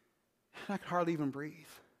 I can hardly even breathe.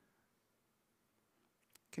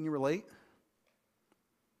 Can you relate?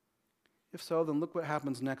 If so, then look what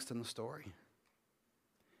happens next in the story.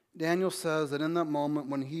 Daniel says that in that moment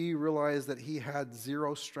when he realized that he had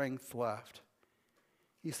zero strength left,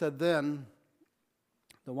 he said, then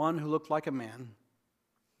the one who looked like a man,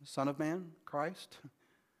 the Son of Man, Christ,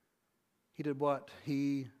 he did what?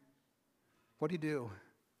 What did he do?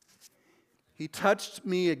 He touched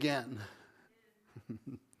me again.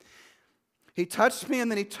 He touched me,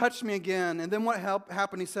 and then he touched me again. And then what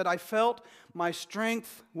happened? He said, I felt my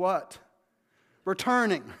strength, what?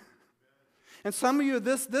 Returning. And some of you,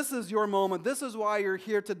 this is your moment. This is why you're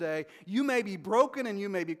here today. You may be broken and you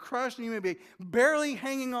may be crushed and you may be barely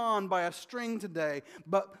hanging on by a string today.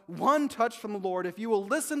 But one touch from the Lord, if you will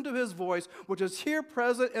listen to His voice, which is here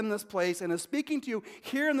present in this place and is speaking to you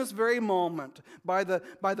here in this very moment, by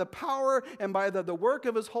the power and by the work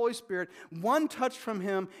of His Holy Spirit, one touch from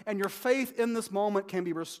Him and your faith in this moment can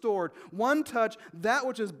be restored. One touch, that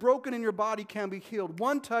which is broken in your body can be healed.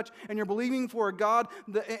 One touch and you're believing for a God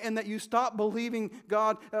and that you stop believing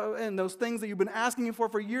God and those things that you've been asking Him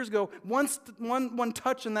for years ago. One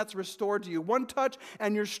touch and that's restored to you. One touch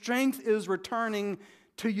and your strength is returning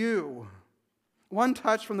to you. One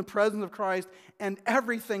touch from the presence of Christ and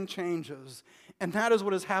everything changes. And that is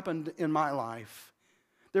what has happened in my life.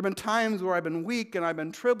 There have been times where I've been weak and I've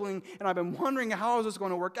been trembling and I've been wondering, how is this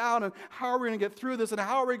going to work out, and how are we going to get through this, and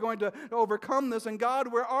how are we going to overcome this, and God,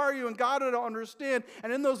 where are you? And God, I don't understand.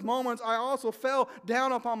 And in those moments, I also fell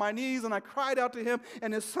down upon my knees and I cried out to Him,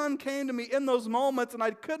 and His Son came to me in those moments, and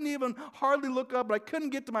I couldn't even hardly look up, and I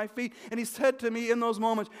couldn't get to my feet, and He said to me in those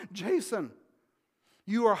moments, Jason,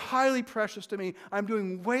 you are highly precious to me. I'm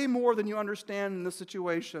doing way more than you understand in this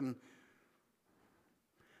situation.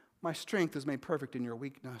 My strength is made perfect in your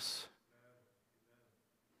weakness.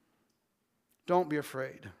 Don't be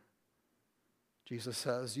afraid. Jesus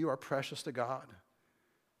says, you are precious to God.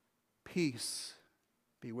 Peace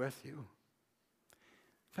be with you. In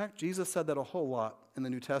fact, Jesus said that a whole lot in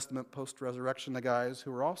the New Testament post-resurrection to guys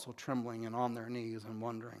who were also trembling and on their knees and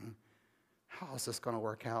wondering, how is this going to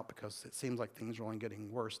work out? Because it seems like things are only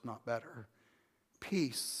getting worse, not better.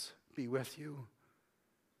 Peace be with you.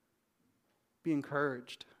 Be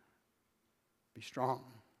encouraged. Be strong.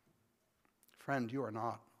 Friend, you are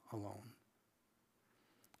not alone.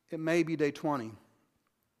 It may be day 20,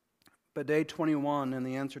 but day 21 and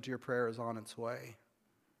the answer to your prayer is on its way.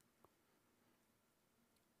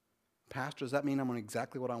 Pastor, does that mean I'm on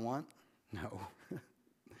exactly what I want? No.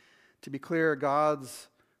 To be clear, God's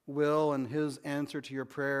will and his answer to your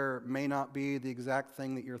prayer may not be the exact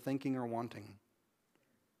thing that you're thinking or wanting.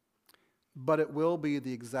 But it will be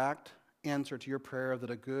the exact answer to your prayer that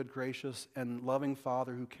a good, gracious, and loving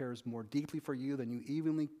Father who cares more deeply for you than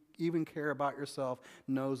you even care about yourself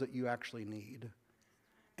knows that you actually need.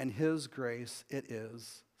 And his grace, it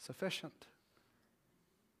is sufficient.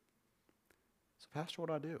 So, Pastor, what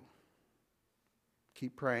do I do?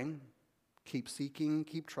 Keep praying, keep seeking,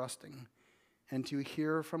 keep trusting, and to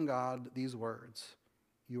hear from God these words: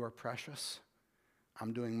 you are precious,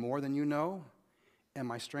 I'm doing more than you know, and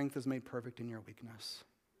my strength is made perfect in your weakness.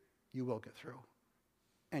 You will get through,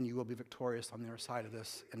 and you will be victorious on the other side of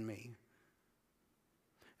this in me.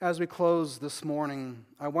 As we close this morning,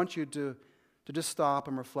 I want you to just stop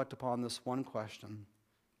and reflect upon this one question.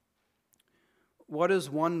 What is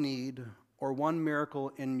one need or one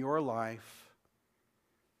miracle in your life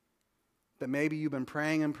that maybe you've been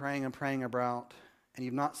praying and praying and praying about and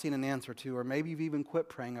you've not seen an answer to, or maybe you've even quit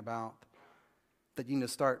praying about, that you need to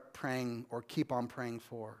start praying or keep on praying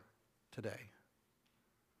for today?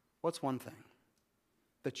 What's one thing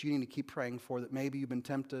that you need to keep praying for that maybe you've been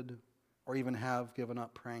tempted or even have given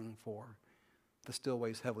up praying for that still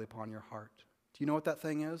weighs heavily upon your heart? Do you know what that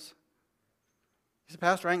thing is? You say,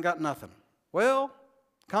 Pastor, I ain't got nothing. Well,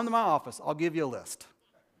 come to my office. I'll give you a list.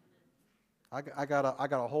 I got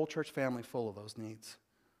a whole church family full of those needs.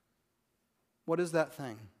 What is that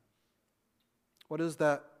thing? What is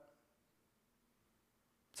that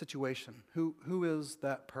situation? Who is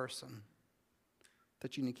that person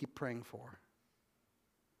that you need to keep praying for?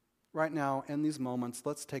 Right now, in these moments,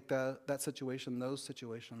 let's take that situation, those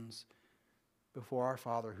situations, before our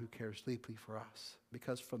Father who cares deeply for us.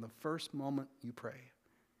 Because from the first moment you pray,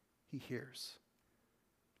 he hears.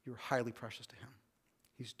 You're highly precious to him.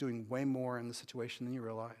 He's doing way more in the situation than you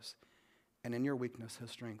realize. And in your weakness,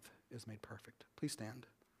 his strength is made perfect. Please stand.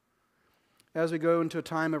 As we go into a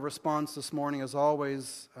time of response this morning, as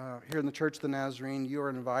always, here in the Church of the Nazarene, you are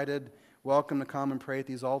invited, welcome to come and pray at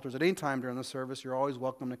these altars. At any time during the service, you're always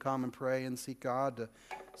welcome to come and pray and seek God, to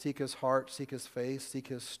seek his heart, seek his face, seek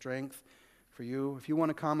his strength for you. If you want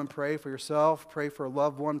to come and pray for yourself, pray for a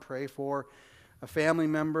loved one, pray for a family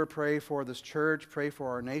member, pray for this church, pray for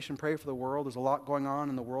our nation, pray for the world. There's a lot going on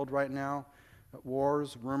in the world right now.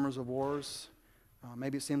 Wars, rumors of wars.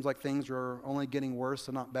 Maybe it seems like things are only getting worse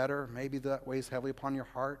and not better. Maybe that weighs heavily upon your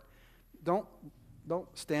heart. Don't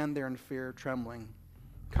stand there in fear, trembling.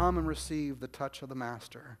 Come and receive the touch of the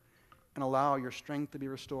Master and allow your strength to be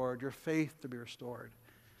restored, your faith to be restored,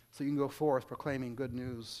 so you can go forth proclaiming good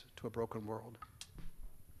news to a broken world.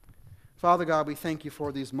 Father God, we thank you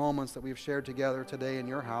for these moments that we've shared together today in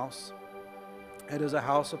your house. It is a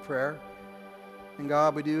house of prayer. And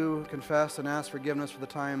God, we do confess and ask forgiveness for the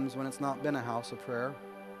times when it's not been a house of prayer,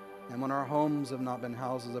 and when our homes have not been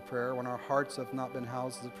houses of prayer, when our hearts have not been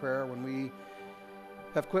houses of prayer, when we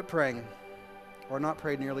have quit praying or not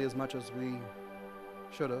prayed nearly as much as we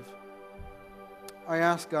should have. I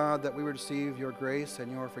ask, God, that we would receive your grace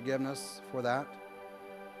and your forgiveness for that,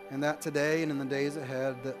 and that today and in the days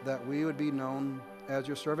ahead, that we would be known as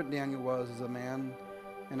your servant Daniel was, as a man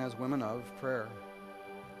and as women of prayer,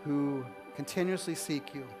 who continuously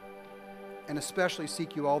seek you, and especially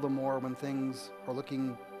seek you all the more when things are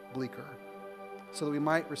looking bleaker, so that we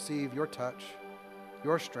might receive your touch,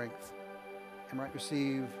 your strength, and might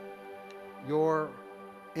receive your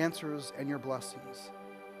answers and your blessings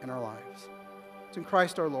in our lives. It's in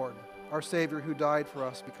Christ our Lord, our Savior, who died for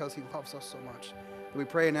us because he loves us so much, that we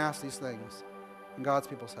pray and ask these things. And God's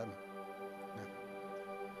people said, amen.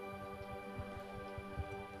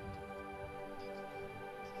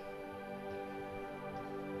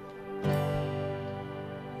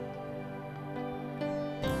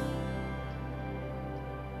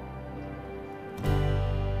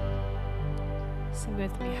 Sing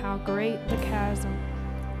with me, how great the chasm,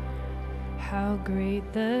 how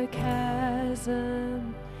great the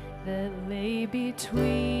chasm that lay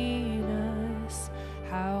between us,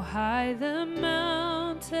 how high the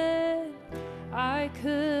mountain I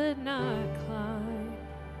could not climb.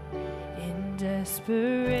 In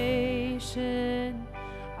desperation,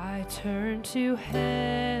 I turned to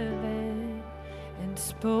heaven and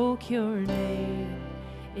spoke your name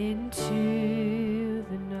into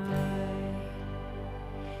the night.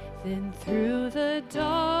 Then through the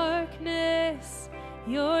darkness,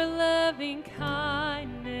 your loving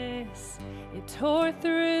kindness, it tore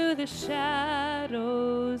through the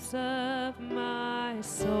shadows of my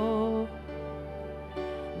soul.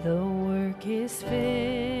 The work is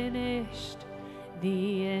finished,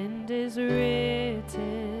 the end is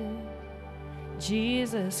written,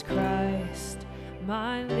 Jesus Christ,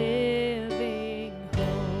 my living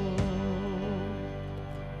hope.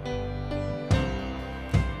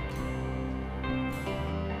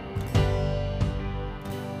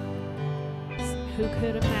 Who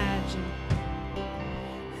could imagine?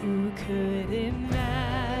 Who could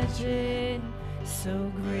imagine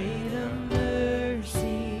so great a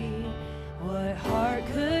mercy? What heart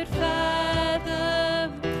could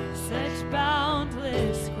fathom such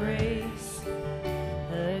boundless grace?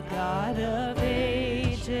 The God of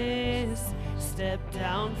ages stepped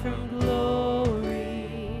down from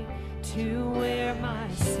glory to wear my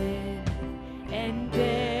sin and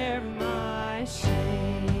bear my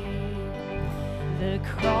shame. The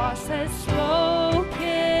cross has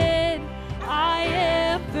spoken, I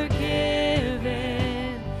am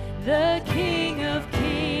forgiven. The King of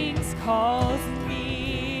Kings calls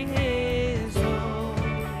me his own.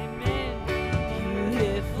 Amen.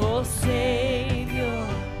 Beautiful Savior,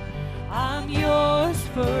 I'm yours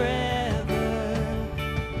forever.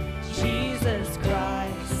 Jesus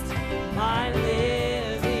Christ, my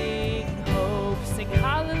living hope. Sing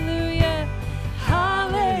hallelujah,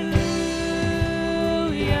 hallelujah.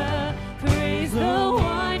 Praise the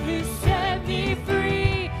one who set me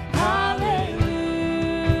free. Hallelujah.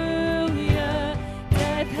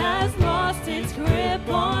 Death has lost its grip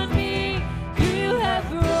on me. You have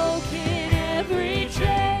broken every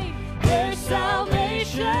chain. There's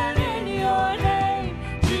salvation in your name.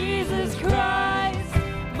 Jesus Christ,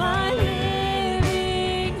 my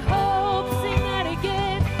living hope. Sing that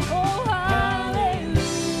again. Oh, hallelujah.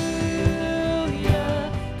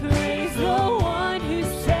 Praise the one who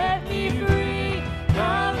set me free.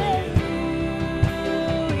 Hallelujah.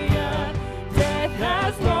 Death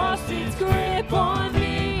has lost its grip on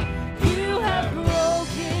me. You have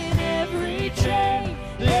broken every chain.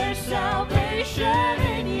 There's salvation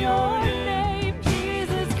in your name.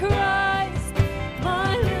 Jesus Christ,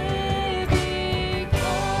 my living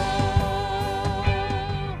hope.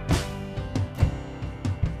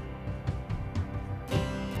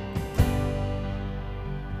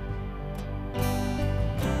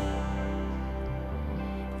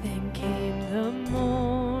 Then came the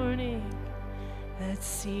morning that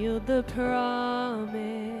sealed the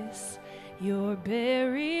promise. Your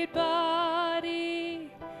buried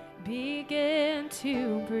body began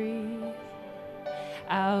to breathe.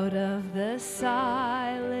 Out of the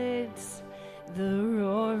silence, the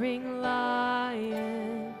roaring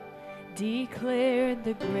lion declared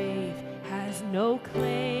the grave has no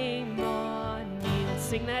claim on me. Let's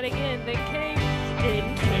sing that again. Then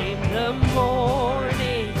came the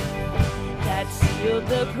morning that sealed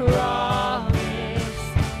the promise.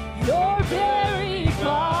 Your buried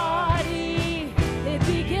body, it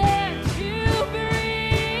began to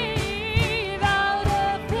breathe. Out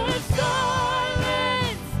of the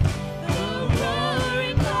silence, the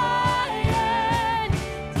roaring lion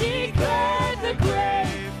declared the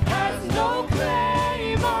grave has no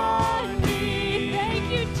claim on me. Thank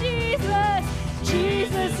you, Jesus.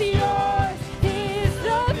 Jesus, yours is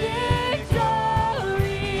the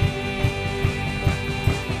victory.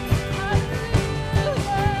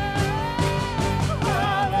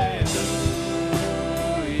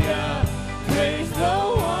 Hallelujah. Praise the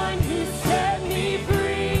one who set me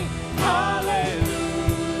free. Hallelujah.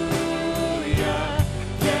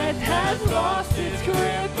 Death has lost its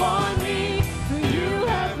grip on me. For you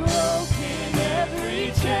have broken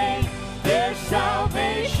every chain. There's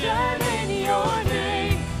salvation in your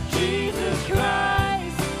name. Jesus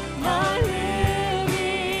Christ, my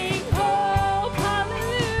living hope.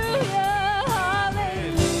 Hallelujah,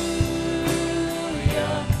 hallelujah.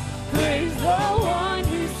 Praise the one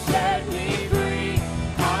who set me free.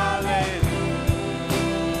 Hallelujah.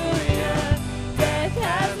 Death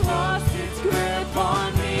has lost its grip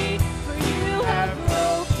on me. For you have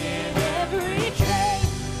broken every chain.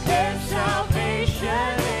 There's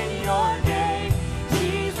salvation in your name.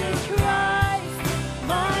 Jesus Christ,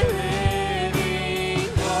 my living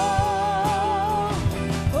hope.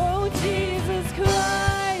 Oh, Jesus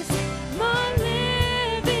Christ, my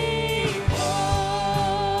living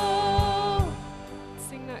hope.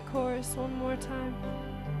 Sing that chorus one more time.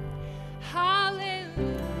 Hallelujah.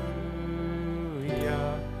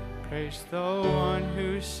 Praise the one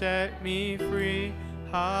who set me free.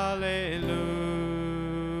 Hallelujah.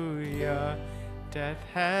 Death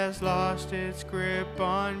has lost its grip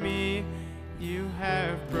on me. You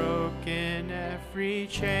have broken every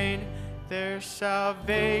chain. There's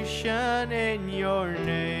salvation in your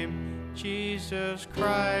name. Jesus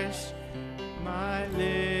Christ, my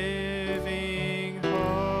living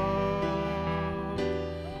hope.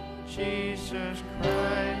 Jesus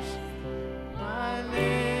Christ, my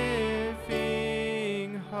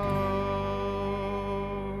living hope.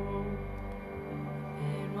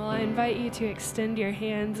 And well, I invite you to extend your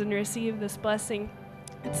hands and receive this blessing.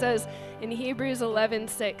 It says in Hebrews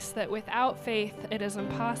 11:6 that without faith it is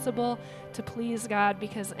impossible to please God,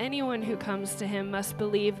 because anyone who comes to him must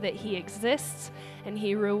believe that he exists and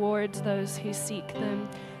he rewards those who seek them.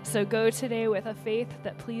 So go today with a faith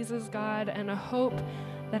that pleases God and a hope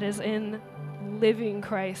that is in living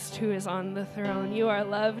Christ who is on the throne. You are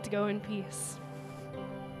loved. Go in peace.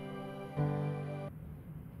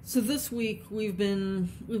 So this week we've been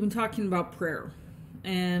talking about prayer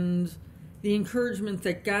and the encouragement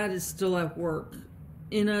that God is still at work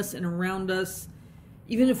in us and around us,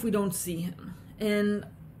 even if we don't see him. And,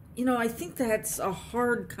 I think that's a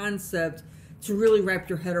hard concept to really wrap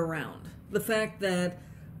your head around. The fact that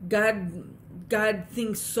God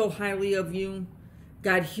thinks so highly of you,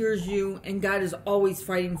 God hears you, and God is always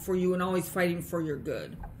fighting for you and always fighting for your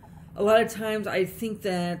good. A lot of times I think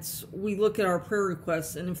that we look at our prayer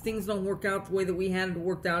requests, and if things don't work out the way that we had it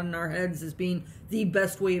worked out in our heads as being the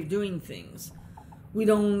best way of doing things, we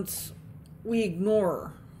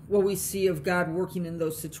ignore what we see of God working in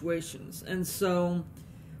those situations. And so,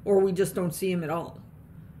 or we just don't see him at all.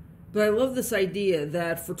 But I love this idea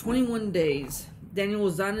that for 21 days, Daniel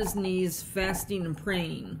was on his knees fasting and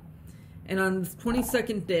praying. And on the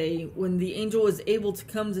 22nd day, when the angel was able to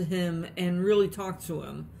come to him and really talk to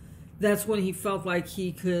him, that's when he felt like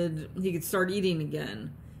he could start eating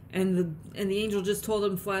again. And the angel just told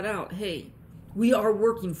him flat out, hey, we are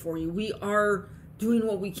working for you. We are doing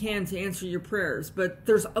what we can to answer your prayers, but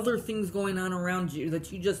there's other things going on around you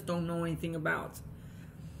that you just don't know anything about.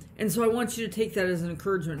 And so I want you to take that as an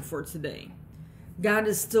encouragement for today. God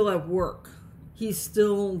is still at work. He's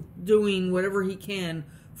still doing whatever he can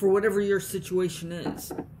for whatever your situation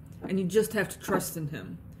is. And you just have to trust in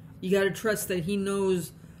him. You got to trust that he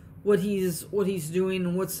knows what he's doing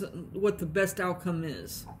and what the best outcome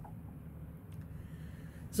is.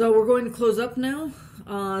 So we're going to close up now.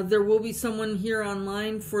 There will be someone here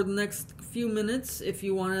online for the next few minutes if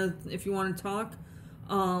you want to talk.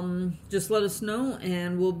 Just let us know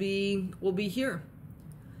and we'll be here.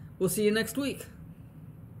 We'll see you next week.